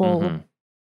simple.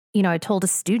 You know, I told a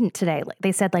student today, like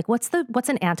they said, like, what's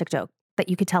an anecdote that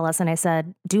you could tell us? And I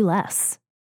said, do less.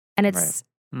 And it's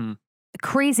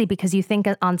crazy because you think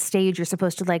on stage you're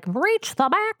supposed to like reach the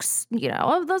backs, you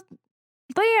know, of the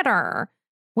theater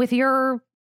with your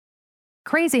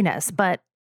craziness. But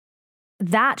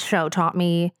that show taught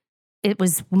me it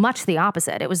was much the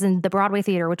opposite. It was in the Broadway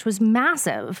theater, which was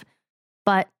massive.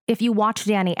 But if you watch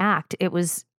Danny act, it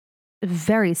was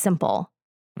very simple.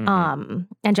 And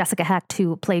Jessica Hecht,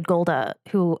 who played Golda,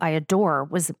 who I adore,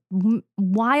 was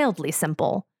wildly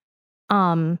simple.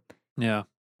 Yeah.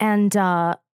 And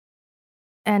so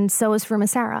is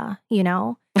Vermicera, you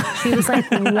know? She was like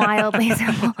wildly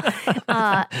simple.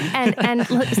 And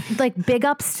like big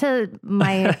ups to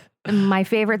my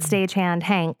favorite stagehand,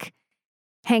 Hank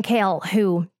Hale,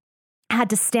 who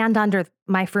had to stand under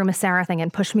my Vermicera thing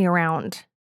and push me around.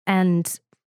 And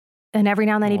every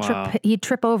now and then he'd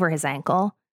trip over his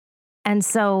ankle. And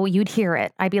so you'd hear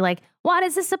it. I'd be like, what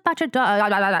is this about your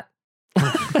dog?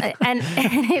 and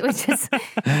it was just,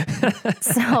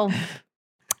 so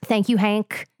thank you,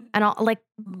 Hank. And all like,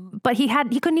 but he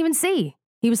couldn't even see.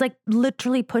 He was like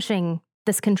literally pushing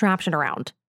this contraption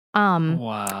around.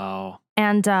 Wow.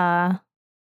 And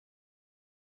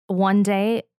one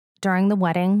day during the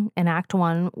wedding in Act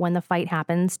 1, when the fight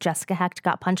happens, Jessica Hecht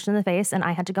got punched in the face and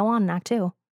I had to go on in Act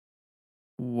 2.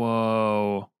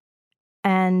 Whoa.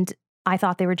 And I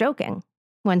thought they were joking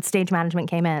when stage management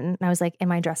came in. And I was like in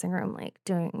my dressing room, like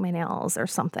doing my nails or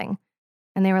something.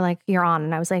 And they were like, you're on.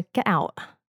 And I was like, get out.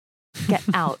 Get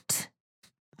out.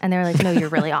 And they were like, no, you're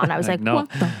really on. I was like, no.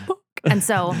 What the fuck? And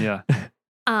so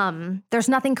there's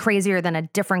nothing crazier than a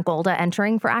different Golda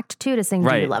entering for Act 2 to sing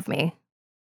Do You Love Me?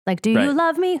 Like, do you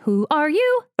love me? Who are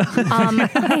you? It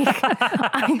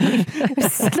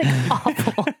was like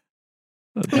awful.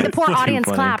 The poor audience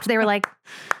clapped. They were like,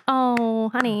 oh,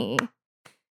 honey.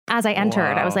 As I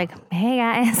entered, I was like, hey,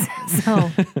 guys. So,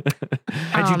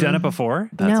 had you done it before?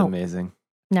 That's amazing.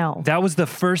 No. That was the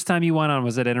first time you went on,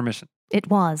 was at intermission? It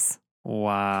was.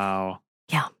 Wow.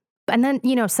 Yeah. And then,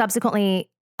 you know, subsequently,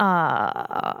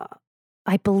 I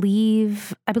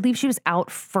believe she was out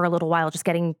for a little while, just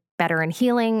getting better and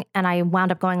healing. And I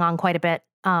wound up going on quite a bit.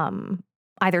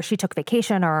 Either she took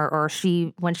vacation or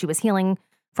when she was healing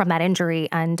from that injury.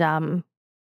 And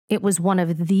it was one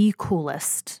of the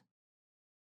coolest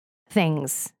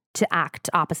things to act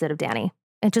opposite of Danny.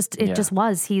 It just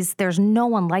was. There's no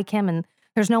one like him, and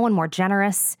there's no one more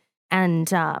generous. And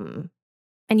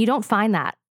you don't find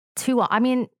that too. I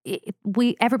mean,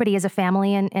 everybody is a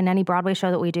family in any Broadway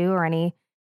show that we do or any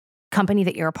company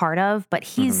that you're a part of, but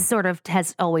he's sort of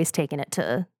has always taken it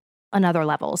to another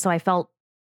level. So I felt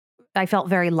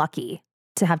very lucky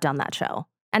to have done that show.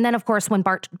 And then, of course, when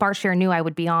Bart Sher knew I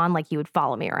would be on, like, he would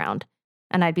follow me around.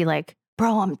 And I'd be like,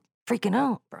 bro, I'm freaking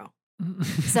out, bro.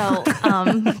 So,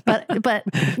 but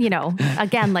you know,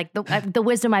 again, like the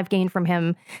wisdom I've gained from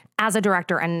him as a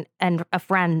director and a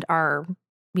friend are,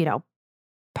 you know,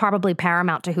 probably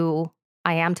paramount to who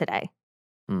I am today.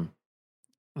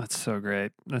 That's so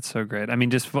great. That's so great. I mean,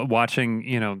 just watching,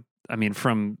 you know, I mean,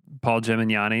 from Paul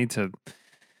Gimignani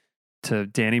to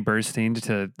Danny Burstein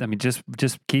to, I mean, just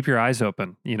keep your eyes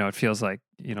open. You know, it feels like,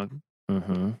 you know.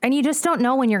 And you just don't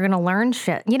know when you're going to learn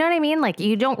shit. You know what I mean? Like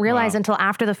you don't realize until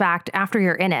after the fact, after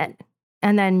you're in it,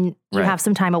 and then you have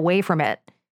some time away from it,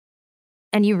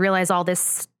 and you realize all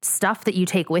this stuff that you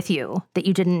take with you that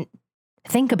you didn't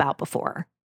think about before.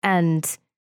 And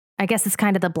I guess it's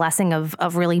kind of the blessing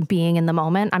of really being in the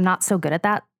moment. I'm not so good at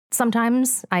that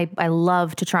sometimes. I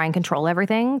love to try and control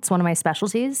everything. It's one of my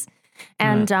specialties.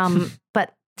 And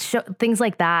but things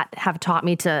like that have taught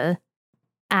me to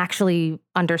actually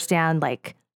understand,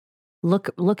 like, look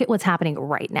at what's happening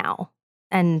right now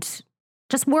and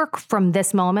just work from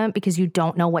this moment, because you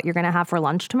don't know what you're going to have for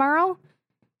lunch tomorrow.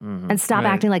 And stop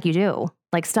acting like you do.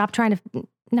 Like, stop trying to,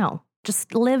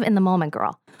 just live in the moment,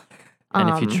 girl. And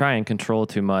if you try and control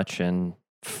too much and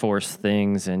force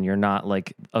things and you're not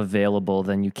like available,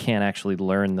 then you can't actually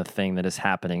learn the thing that is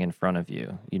happening in front of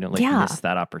you. You don't miss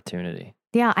that opportunity.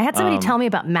 Yeah. I had somebody tell me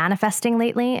about manifesting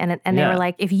lately, and they were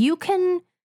like, if you can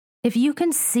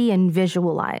see and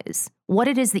visualize what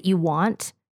it is that you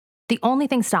want, the only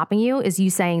thing stopping you is you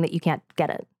saying that you can't get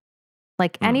it.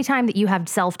 Like anytime that you have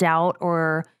self-doubt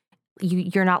or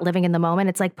you're not living in the moment,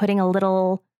 it's like putting a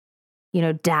little,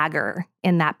 dagger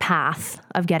in that path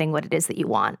of getting what it is that you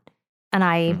want. And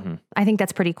I think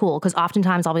that's pretty cool, because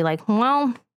oftentimes I'll be like,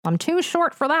 well, I'm too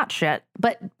short for that shit.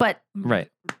 But right.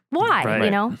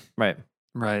 Why? Right.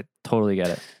 Right. Totally get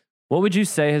it. What would you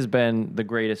say has been the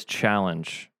greatest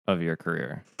challenge of your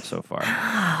career so far?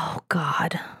 Oh,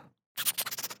 God.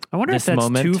 I wonder if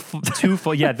that's too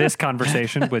full. Yeah, this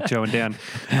conversation with Joe and Dan.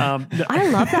 I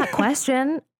love that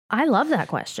question.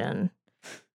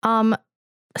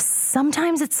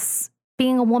 Sometimes it's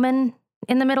being a woman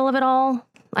in the middle of it all.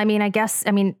 I mean,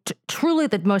 truly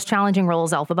the most challenging role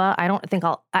is Elphaba.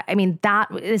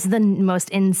 That is the most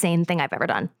insane thing I've ever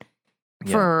done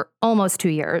for almost 2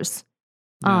 years.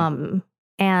 Yeah.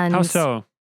 And how so?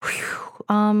 She's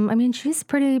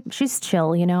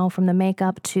chill, from the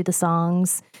makeup to the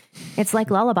songs. It's like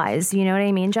lullabies. You know what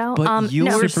I mean, Joe? But you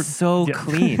were so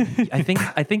clean. I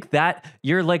think that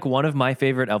you're like one of my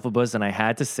favorite Elphabas, and I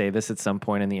had to say this at some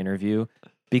point in the interview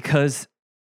because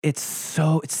it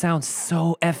sounds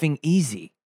so effing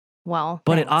easy. Well,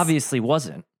 but it obviously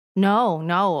wasn't.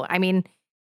 No. I mean,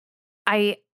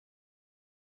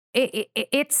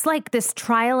 it's like this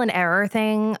trial and error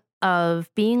thing of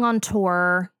being on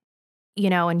tour,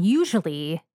 and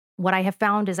usually what I have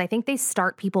found is I think they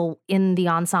start people in the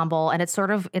ensemble, and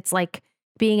it's like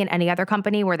being in any other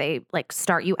company where they like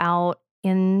start you out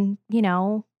in,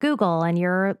 Google, and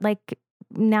you're like,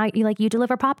 now you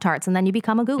deliver Pop-Tarts, and then you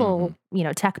become a Google,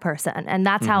 tech person. And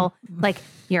that's how, like,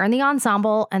 you're in the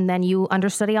ensemble, and then you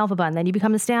understudy Elphaba, and then you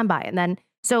become a standby. And then,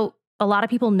 so a lot of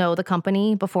people know the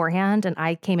company beforehand, and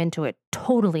I came into it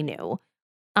totally new.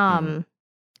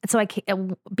 So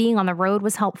being on the road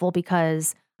was helpful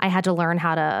because I had to learn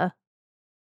how to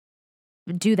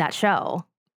do that show,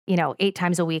 8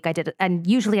 times a week. I did, and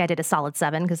usually I did a solid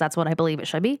 7 because that's what I believe it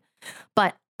should be.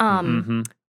 But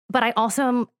I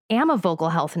also am a vocal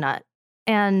health nut,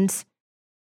 and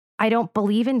I don't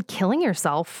believe in killing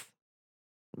yourself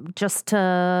just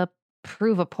to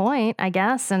prove a point, I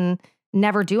guess, and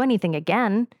never do anything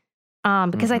again.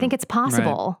 Because I think it's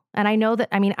possible. Right. And I know that,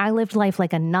 I lived life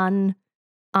like a nun.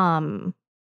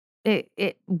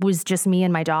 It was just me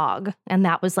and my dog. And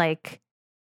that was like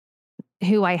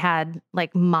who I had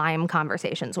like mime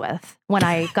conversations with when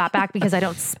I got back, because I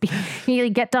don't speak. You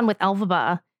get done with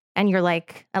Elphaba and you're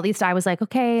like, at least I was like,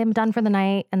 okay, I'm done for the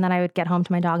night. And then I would get home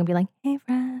to my dog and be like, hey,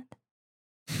 Fred,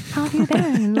 how have you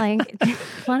been? Like,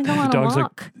 want to go on a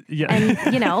walk? Like, yeah.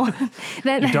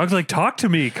 And, your dog's like, talk to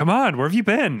me. Come on. Where have you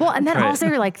been? Well, and then also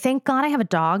you're like, thank God I have a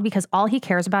dog, because all he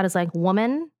cares about is like,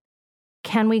 woman,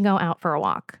 can we go out for a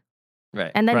walk?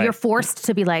 Right. And then you're forced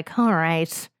to be like, all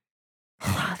right.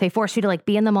 They force you to like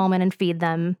be in the moment and feed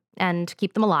them and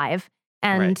keep them alive.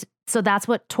 And so that's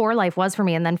what tour life was for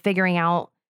me. And then figuring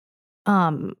out,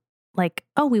 like,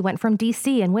 oh, we went from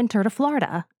DC in winter to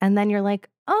Florida. And then you're like,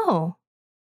 oh,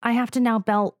 I have to now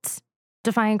belt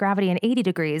Defying Gravity in 80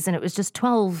 degrees. And it was just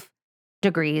 12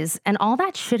 degrees. And all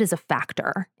that shit is a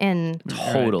factor in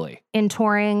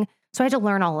touring. So I had to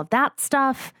learn all of that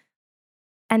stuff.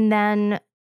 And then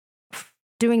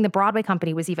doing the Broadway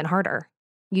company was even harder.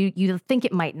 You think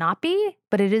it might not be,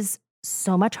 but it is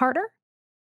so much harder.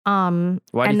 Why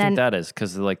do you think that is?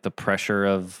 Because like the pressure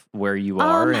of where you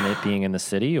are and it being in the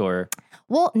city, or?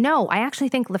 Well, no, I actually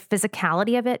think the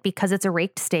physicality of it, because it's a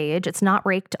raked stage, it's not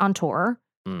raked on tour.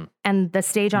 And the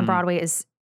stage on Broadway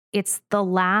it's the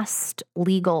last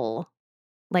legal,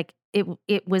 like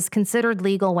it was considered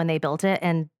legal when they built it,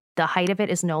 and the height of it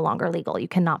is no longer legal. You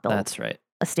cannot build That's right.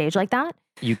 a stage like that.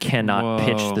 You cannot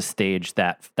pitch the stage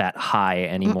that high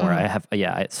anymore.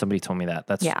 Somebody told me that.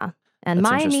 And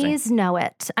my knees know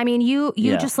it. I mean, you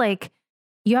just like,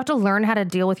 you have to learn how to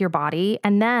deal with your body.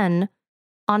 And then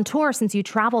on tour, since you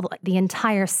traveled like the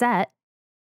entire set,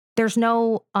 there's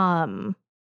no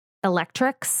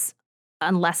electrics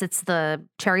unless it's the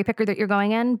cherry picker that you're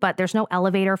going in, but there's no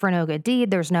elevator for No Good Deed.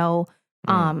 There's no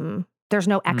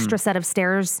extra set of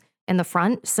stairs in the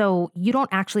front. So you don't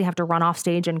actually have to run off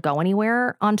stage and go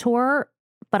anywhere on tour.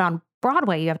 But on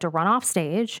Broadway, you have to run off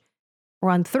stage,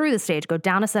 run through the stage, go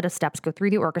down a set of steps, go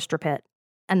through the orchestra pit,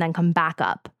 and then come back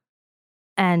up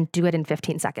and do it in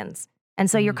 15 seconds. And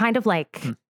so you're kind of like,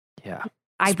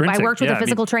 I worked with a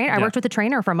physical trainer. I worked with a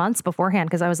trainer for months beforehand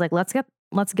because I was like, let's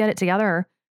get it together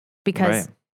because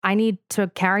I need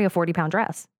to carry a 40-pound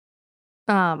dress.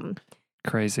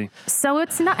 Crazy. So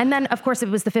it's not, and then of course it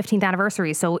was the 15th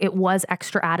anniversary. So it was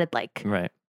extra added, like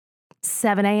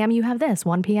 7 a.m. you have this,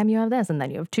 1 p.m. you have this, and then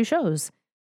you have 2 shows.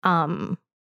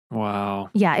 Wow.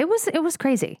 Yeah, it was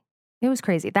crazy. It was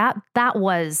crazy. That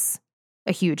was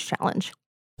a huge challenge.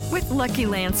 With Lucky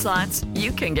Land Slots,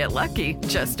 you can get lucky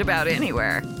just about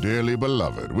anywhere. Dearly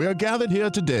beloved, we are gathered here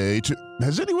today to...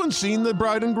 Has anyone seen the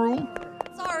bride and groom?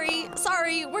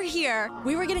 Sorry, we're here.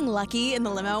 We were getting lucky in the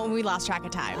limo and we lost track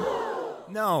of time.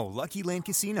 No, Lucky Land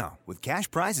Casino, with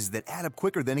cash prizes that add up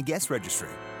quicker than a guest registry.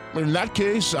 In that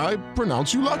case, I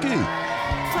pronounce you lucky.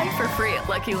 Play for free at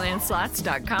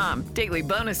LuckyLandSlots.com. Daily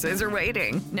bonuses are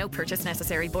waiting. No purchase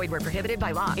necessary. Void where prohibited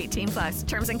by law. 18+.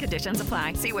 Terms and conditions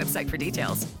apply. See website for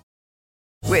details.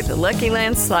 With the Lucky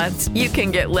Land Slots, you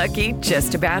can get lucky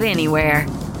just about anywhere.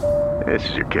 This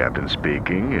is your captain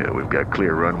speaking. We've got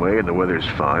clear runway and the weather's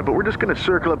fine, but we're just going to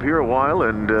circle up here a while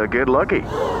and get lucky.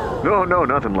 No,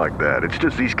 nothing like that. It's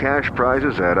just these cash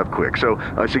prizes add up quick. So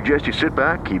I suggest you sit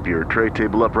back, keep your tray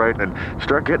table upright, and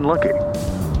start getting lucky.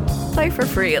 Play for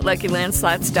free at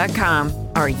LuckyLandSlots.com.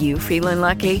 Are you feeling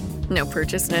lucky? No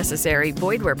purchase necessary.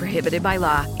 Void where prohibited by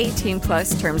law.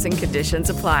 18+ terms and conditions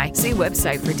apply. See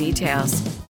website for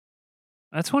details.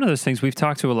 That's one of those things we've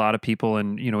talked to a lot of people,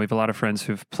 and we have a lot of friends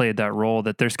who've played that role.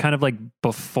 That there's kind of like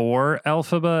before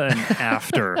Elphaba and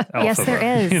after Elphaba. Yes, there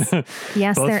is.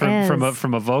 Yes, both there is.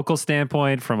 From a vocal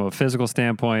standpoint, from a physical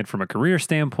standpoint, from a career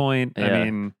standpoint. Yeah. I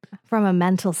mean, from a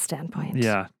mental standpoint.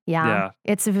 Yeah.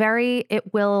 It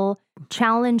will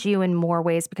challenge you in more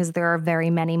ways because there are very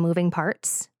many moving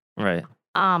parts. Right.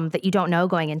 That you don't know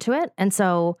going into it, and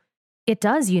so it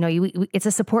does. It's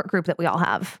a support group that we all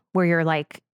have where you're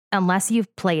like, unless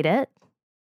you've played it,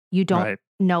 you don't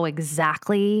know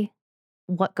exactly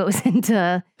what goes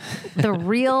into the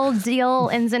real deal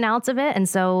ins and outs of it. And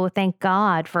so thank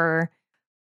God for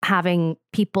having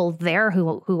people there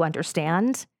who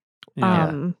understand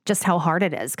just how hard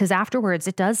it is. Because afterwards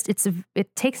it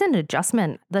takes an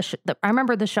adjustment. I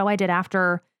remember the show I did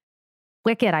after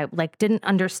Wicked, I didn't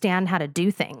understand how to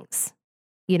do things,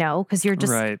 because you're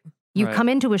just, you come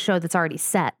into a show that's already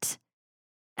set.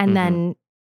 And then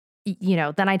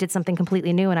then I did something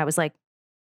completely new and I was like,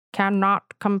 am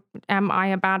I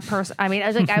a bad person? I mean,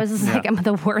 I was just like, I'm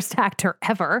the worst actor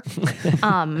ever.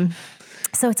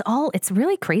 So it's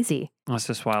really crazy. It's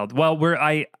just wild. Well,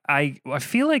 I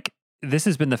feel like this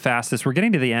has been the fastest. We're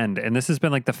getting to the end and this has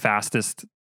been like the fastest.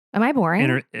 Am I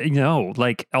boring? No,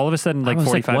 like all of a sudden, like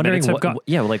 45 minutes have gone.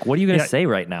 Yeah, like what are you going to say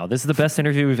right now? This is the best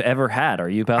interview we've ever had. Are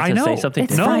you about to say something?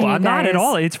 No, I'm not at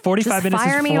all. It's 45 minutes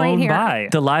has flown by.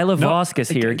 Delilah Vosk is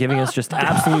here giving us just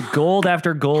absolute gold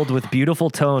after gold with beautiful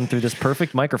tone through this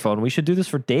perfect microphone. We should do this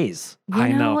for days.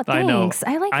 I know. Thanks.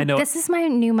 I know. This is my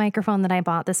new microphone that I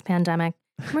bought this pandemic.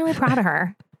 I'm really proud of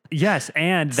her. Yes,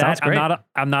 and that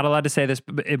I'm not allowed to say this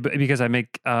because I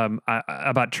make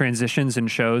about transitions in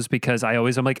shows because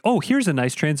I'm like, oh, here's a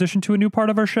nice transition to a new part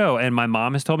of our show, and my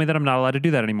mom has told me that I'm not allowed to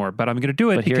do that anymore, but I'm going to do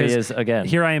it. But because here he is again.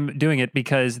 Here I am doing it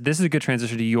because this is a good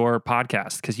transition to your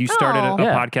podcast because you started a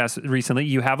podcast recently.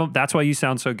 You have them. That's why you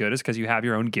sound so good is because you have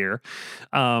your own gear.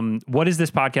 What is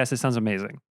this podcast? It sounds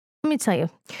amazing. Let me tell you.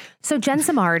 So Jen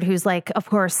Simard, who's like, of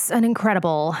course, an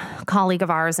incredible colleague of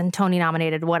ours and Tony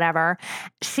nominated, whatever.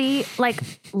 She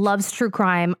loves true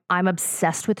crime. I'm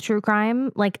obsessed with true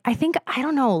crime. I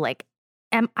don't know,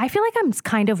 I feel like I'm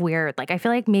kind of weird. I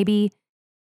feel like maybe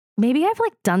maybe I've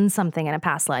like done something in a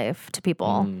past life to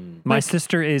people. My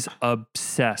sister is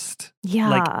obsessed. Yeah.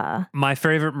 Like My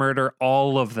Favorite Murder,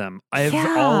 all of them. I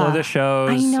have all of the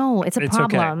shows. I know. It's a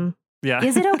problem. Okay. Yeah.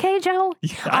 Is it okay, Joe?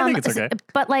 Yeah, I think it's okay.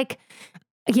 But like,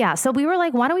 yeah. So we were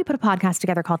like, why don't we put a podcast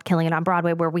together called Killing It on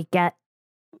Broadway, where we get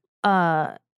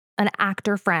an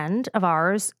actor friend of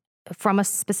ours from a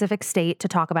specific state to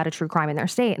talk about a true crime in their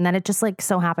state. And then it just like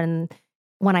so happened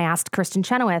when I asked Kristen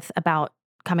Chenoweth about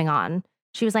coming on,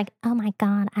 she was like, oh my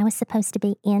God, I was supposed to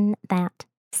be in that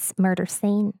murder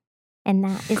scene. And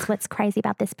that is what's crazy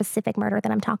about this specific murder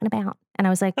that I'm talking about. And I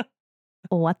was like,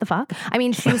 what the fuck? I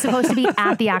mean, she was supposed to be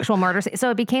at the actual murder scene.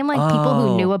 So it became like people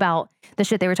who knew about the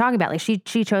shit they were talking about. Like she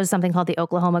chose something called the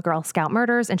Oklahoma Girl Scout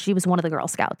murders, and she was one of the Girl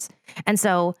Scouts. And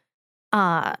so,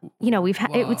 you know, we've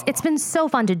had, it's been so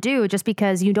fun to do just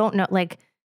because you don't know, like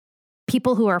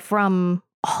people who are from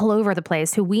all over the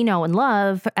place who we know and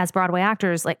love as Broadway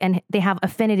actors, like, and they have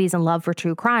affinities and love for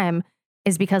true crime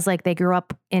is because like they grew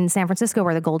up in San Francisco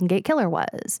where the Golden Gate Killer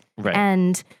was. Right.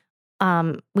 And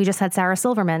we just had Sarah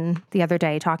Silverman the other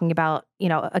day talking about, you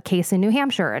know, a case in New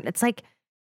Hampshire. And it's like,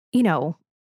 you know,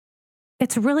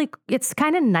 it's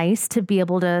kind of nice to be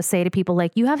able to say to people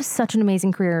like, you have such an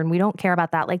amazing career and we don't care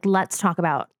about that. Like, let's talk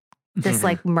about this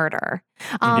like murder.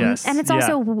 Yes. And it's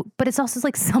also, but it's also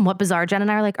like somewhat bizarre. Jen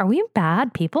and I are like, are we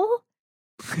bad people?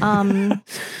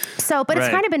 So, but it's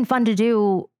kind of been fun to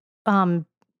do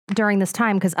during this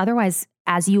time because otherwise,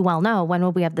 as you well know, when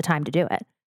will we have the time to do it?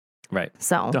 Right.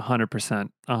 So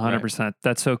 100%.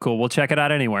 That's so cool. We'll check it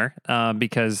out anywhere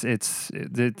because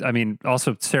I mean,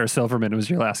 also Sarah Silverman was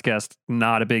your last guest.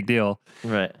 Not a big deal.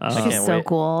 Right. She's so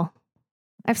cool.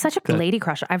 I have such a lady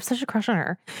crush. I have such a crush on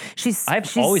her.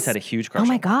 I've always had a huge crush. Oh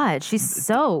my on her. God. She's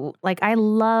so like, I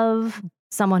love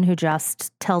someone who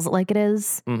just tells it like it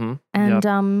is. Mm-hmm.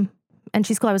 And, and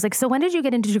she's cool. I was like, so when did you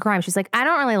get into true crime? She's like, I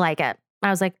don't really like it. I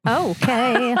was like,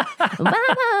 okay.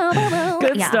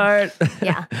 Good start.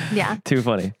 Yeah. Too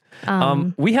funny.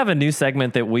 We have a new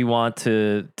segment that we want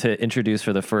to introduce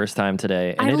for the first time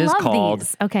today. And it is called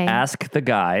Ask the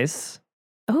Guys.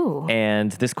 Oh.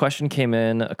 And this question came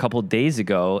in a couple days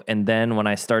ago. And then when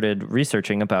I started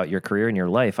researching about your career and your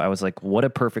life, I was like, what a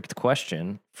perfect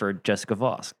question for Jessica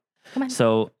Vosk. Come on.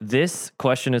 So this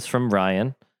question is from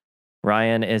Ryan.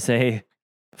 Ryan is a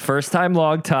first time,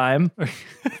 long time.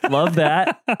 Love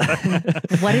that.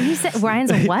 What did he say?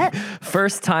 Ryan's a what?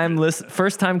 First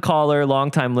time caller, long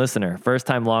time listener. First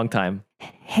time, long time.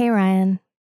 Hey, Ryan.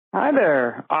 Hi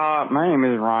there. My name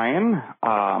is Ryan.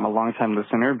 I'm a long-time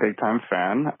listener, big-time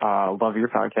fan. Love your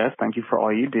podcast. Thank you for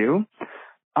all you do.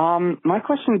 My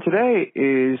question today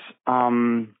is,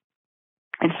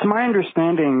 it's my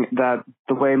understanding that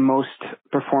the way most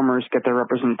performers get their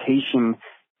representation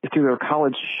is through their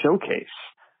college showcase.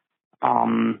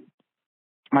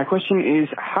 My question is,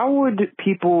 how would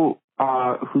people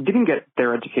who didn't get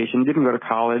their education, didn't go to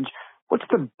college, what's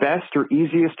the best or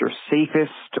easiest or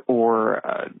safest or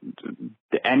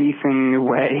anything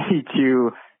way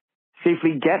to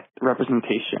safely get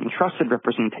representation, trusted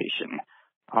representation?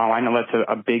 I know that's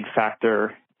a big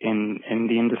factor in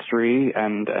the industry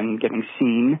and getting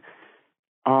seen.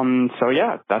 So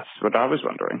yeah, that's what I was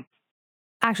wondering.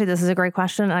 Actually, this is a great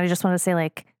question. I just want to say,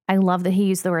 like, I love that he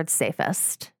used the word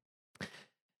safest.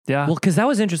 Yeah. Well, because that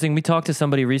was interesting. We talked to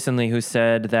somebody recently who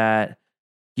said that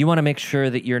you want to make sure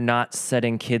that you're not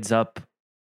setting kids up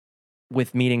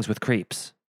with meetings with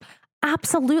creeps.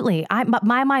 Absolutely.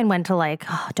 My mind went to like,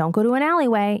 oh, don't go to an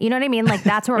alleyway. You know what I mean? Like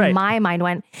that's where my mind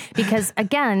went because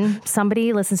again,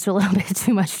 somebody listens to a little bit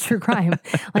too much true crime.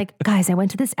 Like, guys, I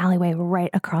went to this alleyway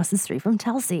right across the street from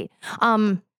Telsey.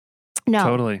 No,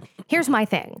 totally. Here's my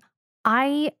thing.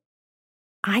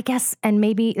 I guess, and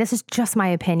maybe this is just my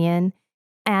opinion,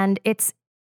 and it's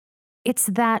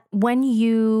that when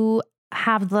you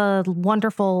have the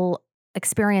wonderful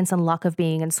experience and luck of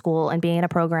being in school and being in a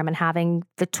program and having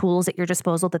the tools at your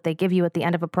disposal that they give you at the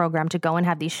end of a program to go and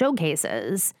have these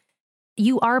showcases,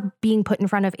 you are being put in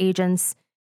front of agents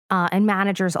and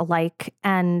managers alike,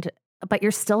 but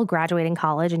you're still graduating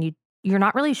college and you're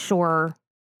not really sure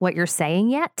what you're saying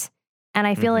yet. And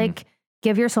I feel like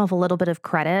give yourself a little bit of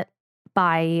credit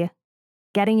by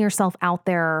getting yourself out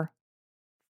there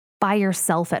by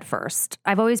yourself at first.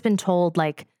 I've always been told,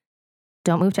 like,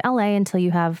 don't move to LA until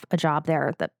you have a job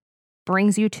there that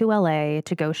brings you to LA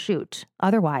to go shoot.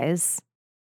 Otherwise,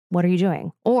 what are you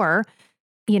doing? Or,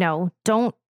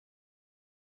 don't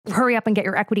hurry up and get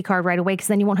your equity card right away because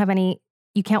then you won't have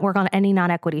you can't work on any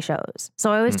non-equity shows.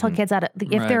 So I always tell kids that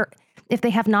if they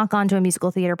have not gone to a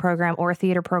musical theater program or a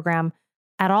theater program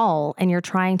at all, and you're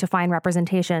trying to find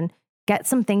representation, get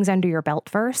some things under your belt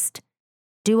first.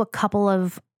 Do a couple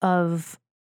of of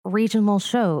regional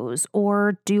shows,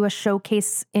 or do a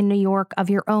showcase in New York of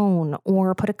your own,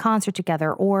 or put a concert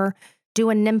together, or do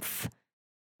a nymph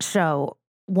show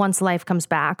once life comes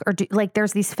back, or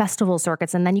there's these festival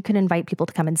circuits, and then you can invite people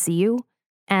to come and see you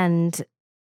and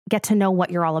get to know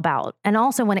what you're all about. And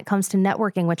also when it comes to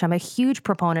networking, which I'm a huge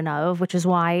proponent of, which is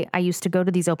why I used to go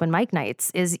to these open mic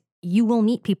nights, is you will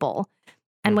meet people.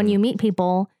 And when you meet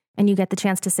people and you get the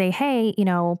chance to say, hey,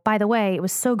 by the way, it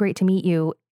was so great to meet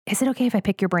you. Is it okay if I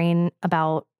pick your brain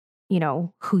about,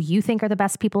 who you think are the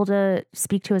best people to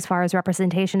speak to as far as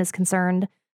representation is concerned?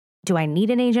 Do I need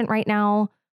an agent right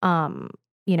now?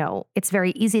 It's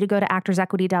very easy to go to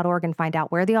actorsequity.org and find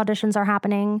out where the auditions are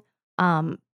happening.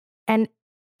 And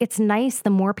it's nice,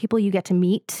 the more people you get to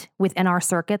meet within our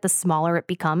circuit, the smaller it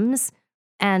becomes.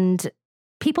 And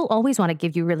people always want to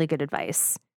give you really good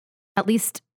advice. At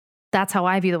least that's how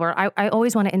I view the world. I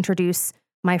always want to introduce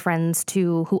my friends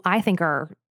to who I think are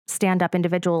stand-up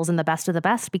individuals and the best of the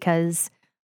best, because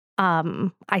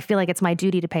I feel like it's my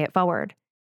duty to pay it forward.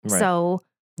 Right. So,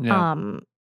 but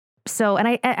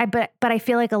I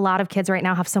feel like a lot of kids right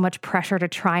now have so much pressure to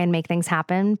try and make things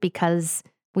happen because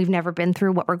we've never been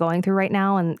through what we're going through right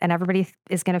now. And everybody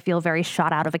is going to feel very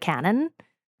shot out of a cannon,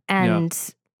 and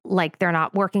like they're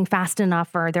not working fast enough,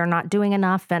 or they're not doing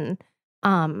enough.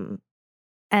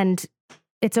 And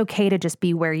it's okay to just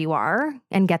be where you are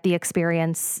and get the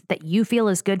experience that you feel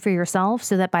is good for yourself,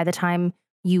 so that by the time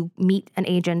you meet an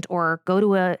agent or go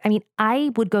to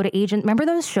I would go to agent. Remember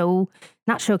those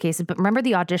not showcases, but remember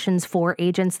the auditions for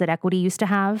agents that Equity used to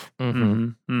have? Mm-hmm.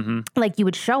 Mm-hmm. Like you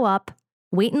would show up,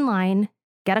 wait in line,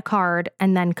 get a card,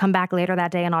 and then come back later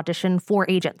that day and audition for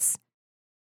agents.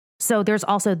 So there's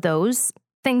also those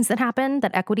things that happen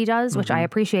that Equity does, which I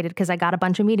appreciated because I got a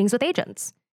bunch of meetings with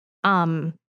agents.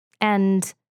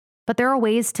 But there are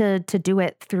ways to do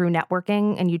it through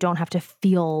networking, and you don't have to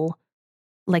feel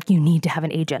like you need to have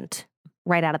an agent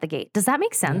right out of the gate. Does that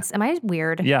make sense? Yeah. Am I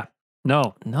weird? Yeah.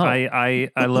 No. I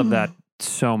love that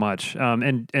so much.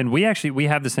 And we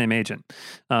have the same agent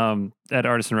at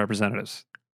Artists and Representatives.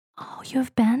 Oh, you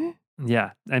have Ben?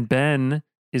 Yeah. And Ben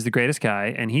is the greatest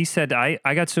guy. And he said, I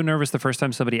got so nervous the first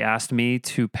time somebody asked me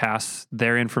to pass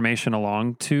their information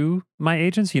along to my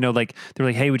agents. They're like,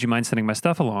 hey, would you mind sending my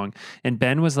stuff along? And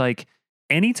Ben was like,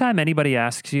 anytime anybody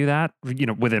asks you that,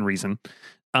 within reason,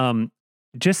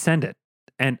 just send it.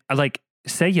 And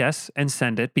say yes and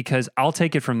send it, because I'll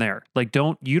take it from there.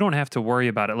 You don't have to worry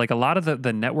about it. Like a lot of the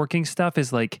networking stuff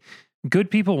is like, good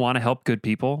people want to help good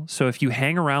people. So if you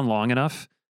hang around long enough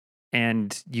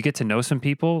and you get to know some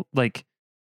people,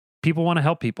 people want to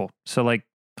help people. So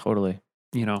totally,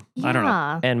 I don't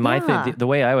know. And the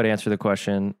way I would answer the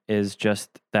question is just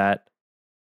that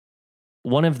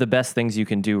one of the best things you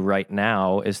can do right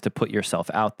now is to put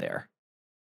yourself out there.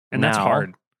 And that's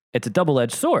hard. It's a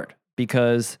double-edged sword,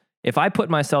 because if I put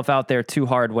myself out there too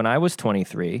hard when I was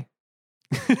 23,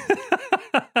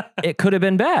 it could have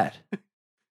been bad.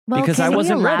 Well, because I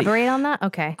wasn't elaborate ready on that?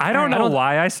 Okay. I don't know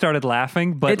why I started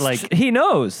laughing, but he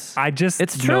knows. I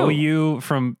just know you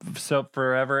from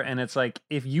forever, and it's like,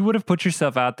 if you would have put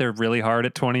yourself out there really hard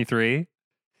at 23,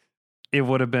 it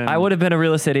would have been. I would have been a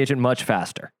real estate agent much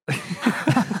faster.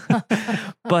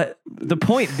 But the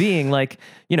point being,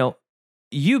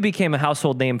 you became a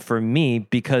household name for me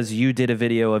because you did a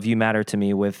video of "You Matter to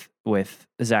Me" with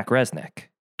Zach Resnick.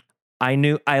 I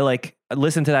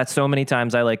listened to that so many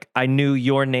times. I knew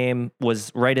your name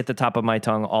was right at the top of my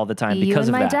tongue all the time because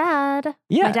of that. My dad.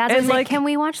 Yeah. My dad was like, can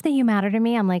we watch the "You Matter to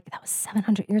Me"? I'm like, that was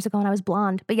 700 years ago and I was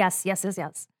blonde. But yes.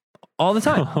 All the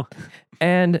time.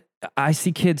 And I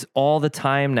see kids all the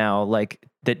time now,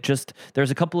 there's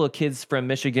a couple of kids from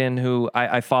Michigan who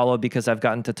I follow because I've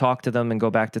gotten to talk to them and go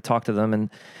back to talk to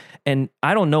them. And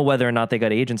I don't know whether or not they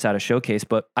got agents out of Showcase,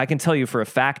 but I can tell you for a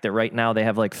fact that right now they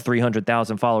have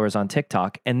 300,000 followers on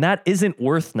TikTok, and that isn't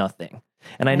worth nothing.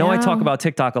 And I know I talk about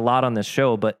TikTok a lot on this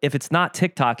show, but if it's not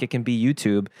TikTok, it can be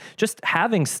YouTube. Just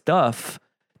having stuff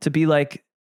to be like,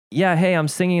 yeah, hey, I'm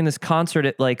singing in this concert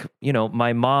at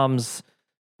my mom's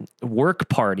work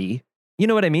party. You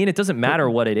know what I mean? It doesn't matter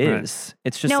what it is. Right.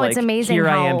 It's just it's amazing here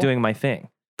I am doing my thing.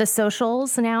 The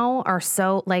socials now are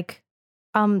so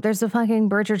there's a fucking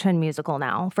Bridgerton musical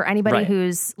now for anybody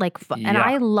who's and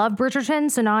I love Bridgerton.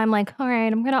 So now I'm like, all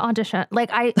right, I'm going to audition.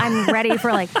 I'm ready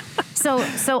for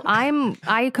so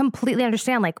I completely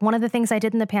understand. One of the things I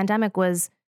did in the pandemic was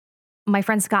my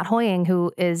friend Scott Hoying,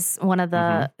 who is one of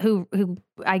the, who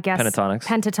I guess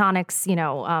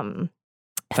Pentatonics,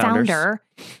 founder,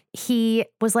 he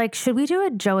was like, should we do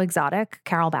a Joe Exotic,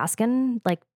 Carol Baskin,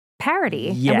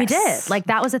 parody. Yes. And we did. Like,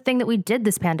 that was a thing that we did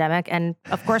this pandemic. And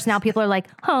of course, now people are like,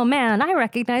 oh man, I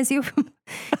recognize you from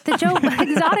the Joe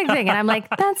Exotic thing. And I'm like,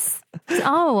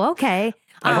 okay.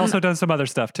 I've also done some other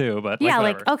stuff too, but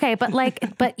okay.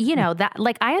 But you know, that,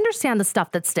 like, I understand the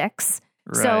stuff that sticks.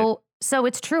 Right. So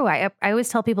it's true. I always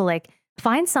tell people, like,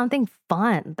 find something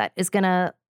fun that is going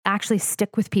to actually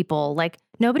stick with people. Like,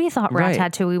 nobody thought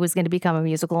Ratatouille was going to become a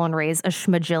musical and raise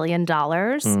 $1 schmajillion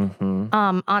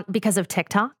because of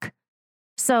TikTok.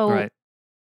 So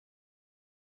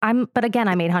but again,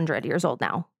 I'm 800 years old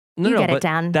now. You get it,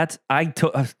 Dan.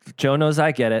 Joe knows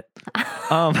I get it.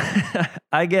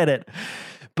 I get it.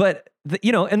 But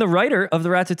and the writer of the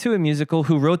Ratatouille musical,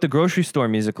 who wrote the Grocery Store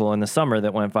musical in the summer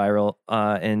that went viral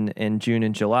in June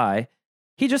and July,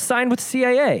 he just signed with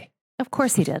CAA. Of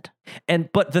course he did.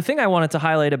 But the thing I wanted to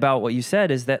highlight about what you said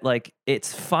is that, like,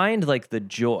 it's find, like, the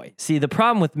joy. See, the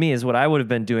problem with me is what I would have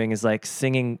been doing is, like,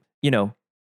 singing,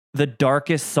 the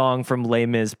darkest song from Les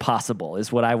Mis possible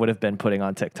is what I would have been putting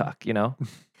on TikTok,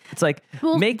 It's like,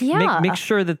 make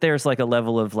sure that there's, like, a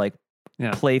level of, like,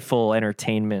 playful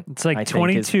entertainment. It's like I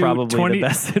think is probably the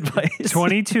best advice.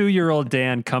 22-year-old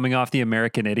Dan coming off the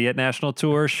American Idiot National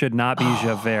Tour should not be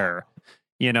Javert.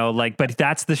 But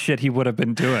that's the shit he would have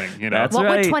been doing. That's what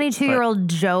right. would 22-year-old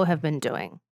Joe have been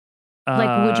doing?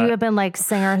 Like, would you have been like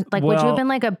singer? Like, would you have been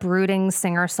like a brooding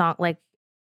singer song? Like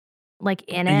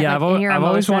in it? Yeah, like I've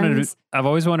always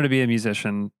wanted to be a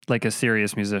musician, like a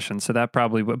serious musician. So that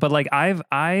probably would. But like,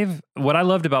 what I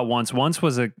loved about Once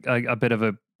was a bit of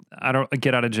a I don't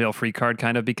get out of jail free card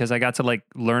kind of, because I got to, like,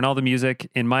 learn all the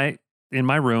music in my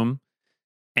room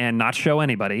and not show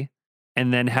anybody,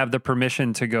 and then have the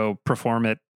permission to go perform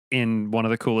it in one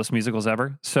of the coolest musicals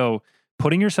ever. So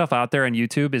putting yourself out there on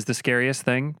YouTube is the scariest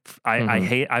thing.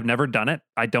 I've never done it.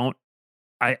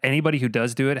 Anybody who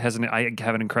does do it I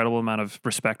have an incredible amount of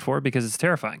respect for, because it's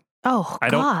terrifying. Oh, I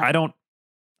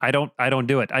don't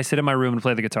do it. I sit in my room and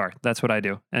play the guitar. That's what I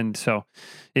do. And so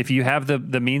if you have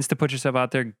the means to put yourself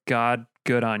out there, God,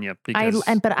 good on you.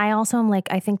 But I also am like,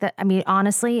 I think that,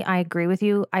 honestly, I agree with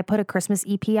you. I put a Christmas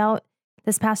EP out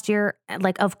this past year,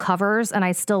 like, of covers, and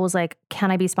I still was like,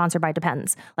 can I be sponsored by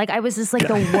Depends? Like, I was just like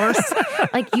the worst.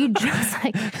 Like, you just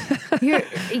like, you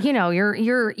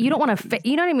don't want to,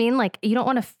 you know what I mean? Like, you don't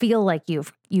want to feel like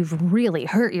you've really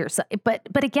hurt yourself.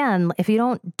 But again, if you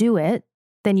don't do it,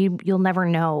 then you'll never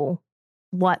know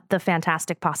what the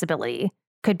fantastic possibility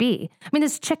could be. I mean,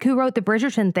 this chick who wrote the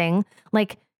Bridgerton thing,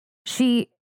 like,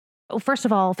 first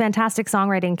of all, fantastic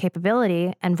songwriting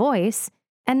capability and voice.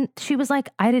 And she was like,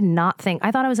 I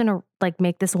thought I was going to, like,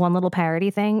 make this one little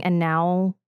parody thing. And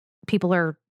now people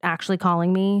are actually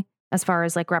calling me as far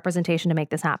as, like, representation to make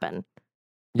this happen.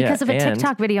 Because of a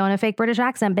TikTok video and a fake British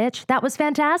accent, bitch. That was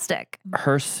fantastic.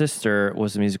 Her sister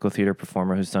was a musical theater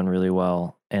performer who's done really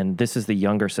well. And this is the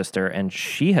younger sister. And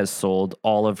she has sold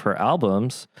all of her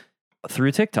albums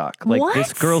through TikTok. Like, what?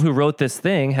 This girl who wrote this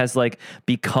thing has, like,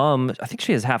 become, I think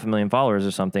she has 500,000 followers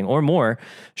or something or more.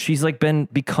 She's, like,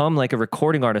 become like a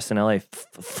recording artist in LA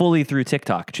fully through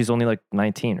TikTok. She's only like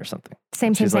 19 or something.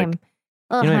 Same. Like,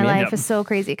 oh, my life is so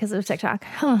crazy because of TikTok.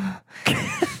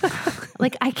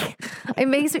 Like, it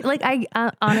makes me, like,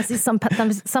 honestly,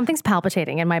 something's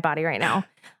palpitating in my body right now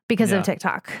because of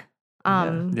TikTok.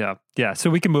 Yeah. So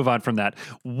we can move on from that.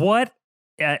 What,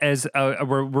 as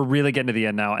we're really getting to the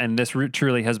end now, and this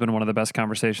truly has been one of the best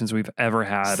conversations we've ever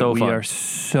had. So we fun. are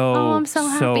so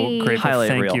grateful. Highlight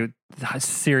Thank reel. you.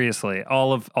 Seriously,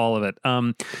 all of it.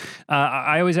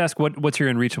 I always ask what's your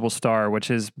unreachable star, which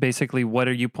is basically, what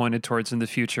are you pointed towards in the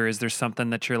future? Is there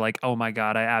something that you're like, oh my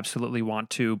God, I absolutely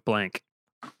want to blank?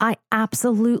 I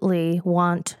absolutely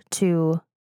want to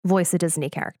voice a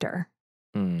Disney character.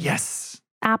 Yes.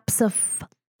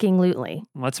 Abso-fucking-lutely.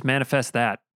 Let's manifest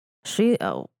that.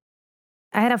 I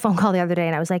had a phone call the other day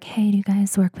and I was like, hey, do you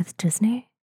guys work with Disney?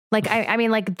 Like, I mean,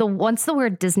 like, once the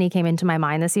word Disney came into my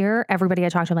mind this year, everybody I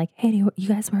talked to, I'm like, hey, do you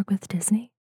guys work with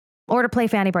Disney? Or to play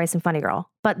Fanny Bryce and Funny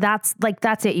Girl. But that's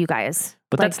it, you guys.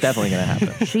 But like, that's definitely going to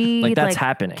happen. That's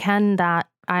happening.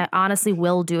 I honestly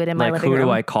will do it in my living room. Who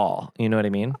do I call? You know what I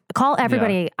mean? Call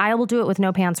everybody. Yeah. I will do it with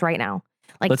no pants right now.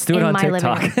 Like, let's do it on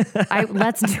TikTok.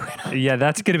 Let's do it. Yeah,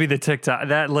 that's going to be the TikTok.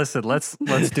 Let's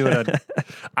do it.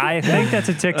 I think that's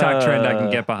a TikTok trend I can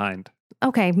get behind.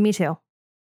 Okay, me too.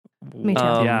 Me too.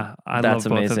 Yeah, that's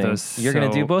love both amazing. of those. You're going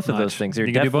to do both of those things. You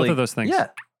can do both of those things. Yeah,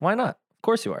 why not? Of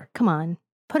course you are. Come on,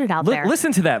 put it out there.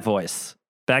 Listen to that voice.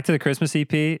 back to the Christmas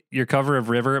EP, your cover of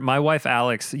River. My wife,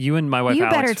 Alex, you and my wife, You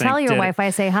Alex. better tell your wife I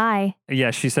say hi.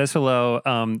 Yeah, she says hello.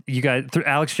 You guys, through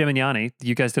Alex Gemignani,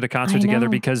 you guys did a concert together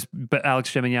because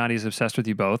Alex Gemignani is obsessed with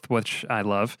you both, which I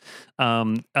love.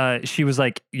 She was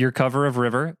like, your cover of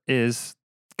River is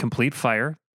complete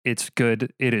fire. It's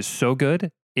good. It is so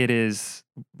good. It is,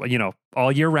 all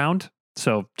year round.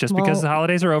 So just because the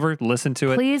holidays are over, listen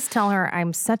to it. Please tell her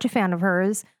I'm such a fan of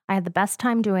hers. I had the best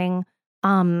time doing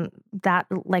that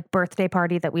like birthday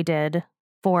party that we did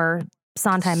for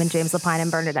Sondheim and James Lapine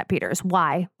and Bernadette Peters.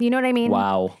 Why? You know what I mean?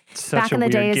 Wow. Back in the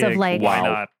days gig. of like, why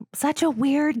not? Such a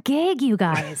weird gig, you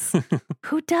guys.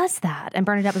 Who does that? And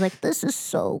Bernadette was like, this is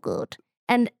so good.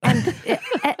 And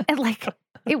like,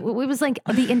 it was like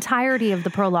the entirety of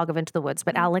the prologue of Into the Woods,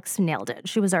 but Alex nailed it.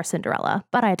 She was our Cinderella,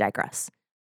 but I digress.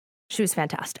 She was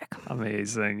fantastic.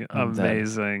 Amazing.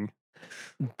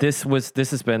 This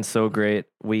has been so great.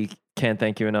 We can't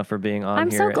thank you enough for being on I'm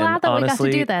here. so glad and that honestly,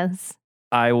 we got to do this.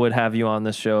 I would have you on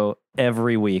the show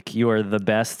every week. You are the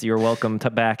best. You're welcome to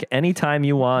back anytime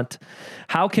you want.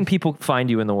 How can people find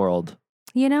you in the world?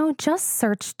 Just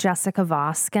search Jessica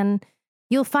Vosk and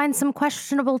you'll find some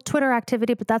questionable Twitter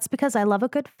activity, but that's because I love a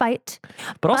good fight.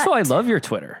 But also I love your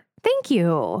Twitter. Thank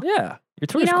you. Yeah. Your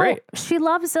Twitter's great. She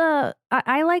loves I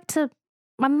like to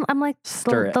I'm like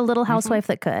the little housewife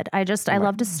that could. I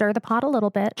love to stir the pot a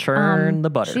little bit. Churn the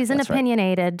butter. She's an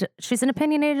opinionated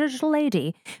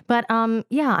lady. But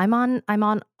yeah, I'm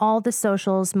on all the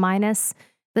socials minus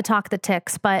the Talk the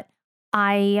Ticks, but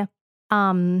I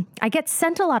get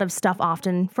sent a lot of stuff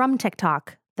often from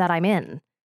TikTok that I'm in.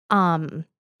 And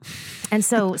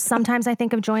so sometimes I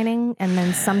think of joining and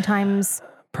then sometimes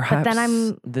perhaps but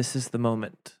then this is the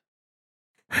moment.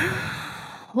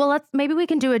 Well, maybe we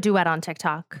can do a duet on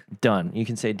TikTok. Done. You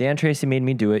can say, Dan Tracy made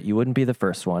me do it. You wouldn't be the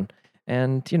first one.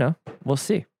 And, we'll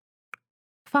see.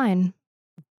 Fine.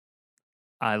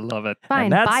 I love it. Fine.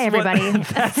 Bye, everybody.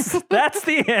 That's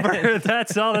the end.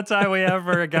 That's all the time we have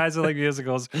for Guys Who Like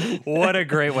Musicals. What a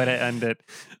great way to end it.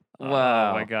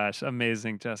 Wow. Oh my gosh.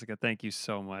 Amazing, Jessica. Thank you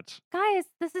so much. Guys,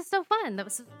 this is so fun. That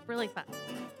was really fun.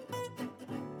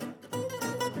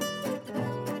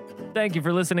 Thank you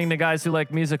for listening to Guys Who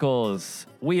Like Musicals.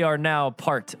 We are now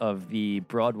part of the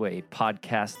Broadway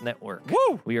Podcast Network.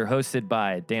 Woo! We are hosted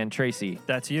by Dan Tracy.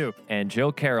 That's you. And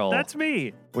Joe Carroll. That's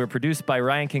me. We're produced by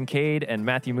Ryan Kincaid, and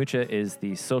Matthew Mucha is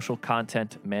the social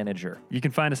content manager. You can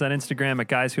find us on Instagram at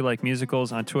Guys Who Like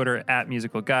Musicals, on Twitter at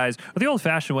Musical Guys, or the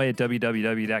old-fashioned way at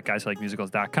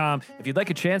www.guyswholikemusicals.com. If you'd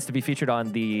like a chance to be featured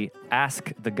on the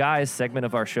Ask the Guys segment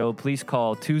of our show, please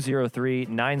call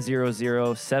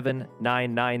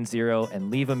 203-900-7990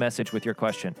 and leave a message with your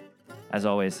question. As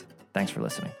always, thanks for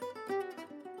listening.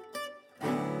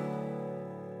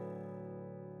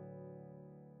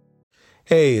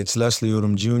 Hey, it's Leslie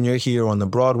Odom Jr. here on the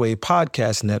Broadway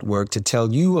Podcast Network to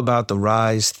tell you about the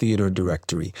Rise Theater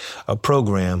Directory, a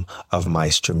program of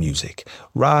Maestro Music.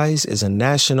 Rise is a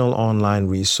national online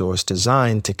resource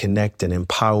designed to connect and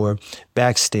empower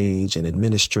backstage and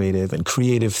administrative and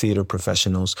creative theater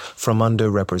professionals from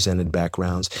underrepresented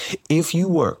backgrounds. If you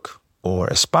work or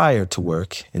aspire to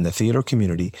work in the theater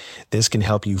community, this can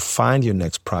help you find your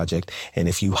next project. And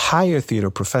if you hire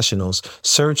theater professionals,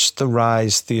 search the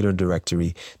Rise Theater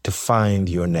Directory to find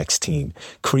your next team.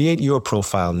 Create your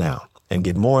profile now and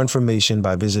get more information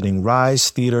by visiting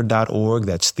risetheater.org.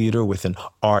 That's theater with an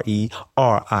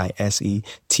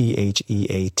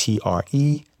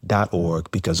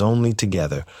RISETHEATRE.org, because only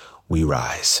together we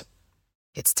rise.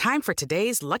 It's time for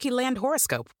today's Lucky Land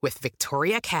horoscope with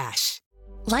Victoria Cash.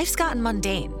 Life's gotten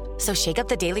mundane, so shake up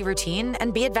the daily routine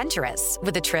and be adventurous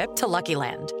with a trip to Lucky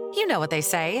Land. You know what they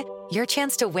say, your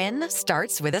chance to win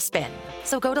starts with a spin.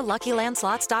 So go to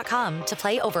LuckyLandSlots.com to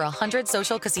play over 100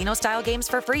 social casino-style games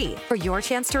for free for your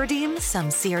chance to redeem some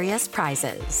serious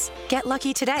prizes. Get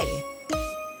lucky today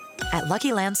at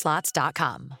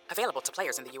LuckyLandSlots.com. Available to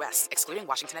players in the U.S., excluding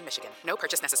Washington and Michigan. No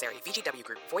purchase necessary. VGW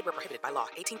Group. Void where prohibited by law.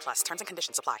 18+. Terms and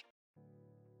conditions apply.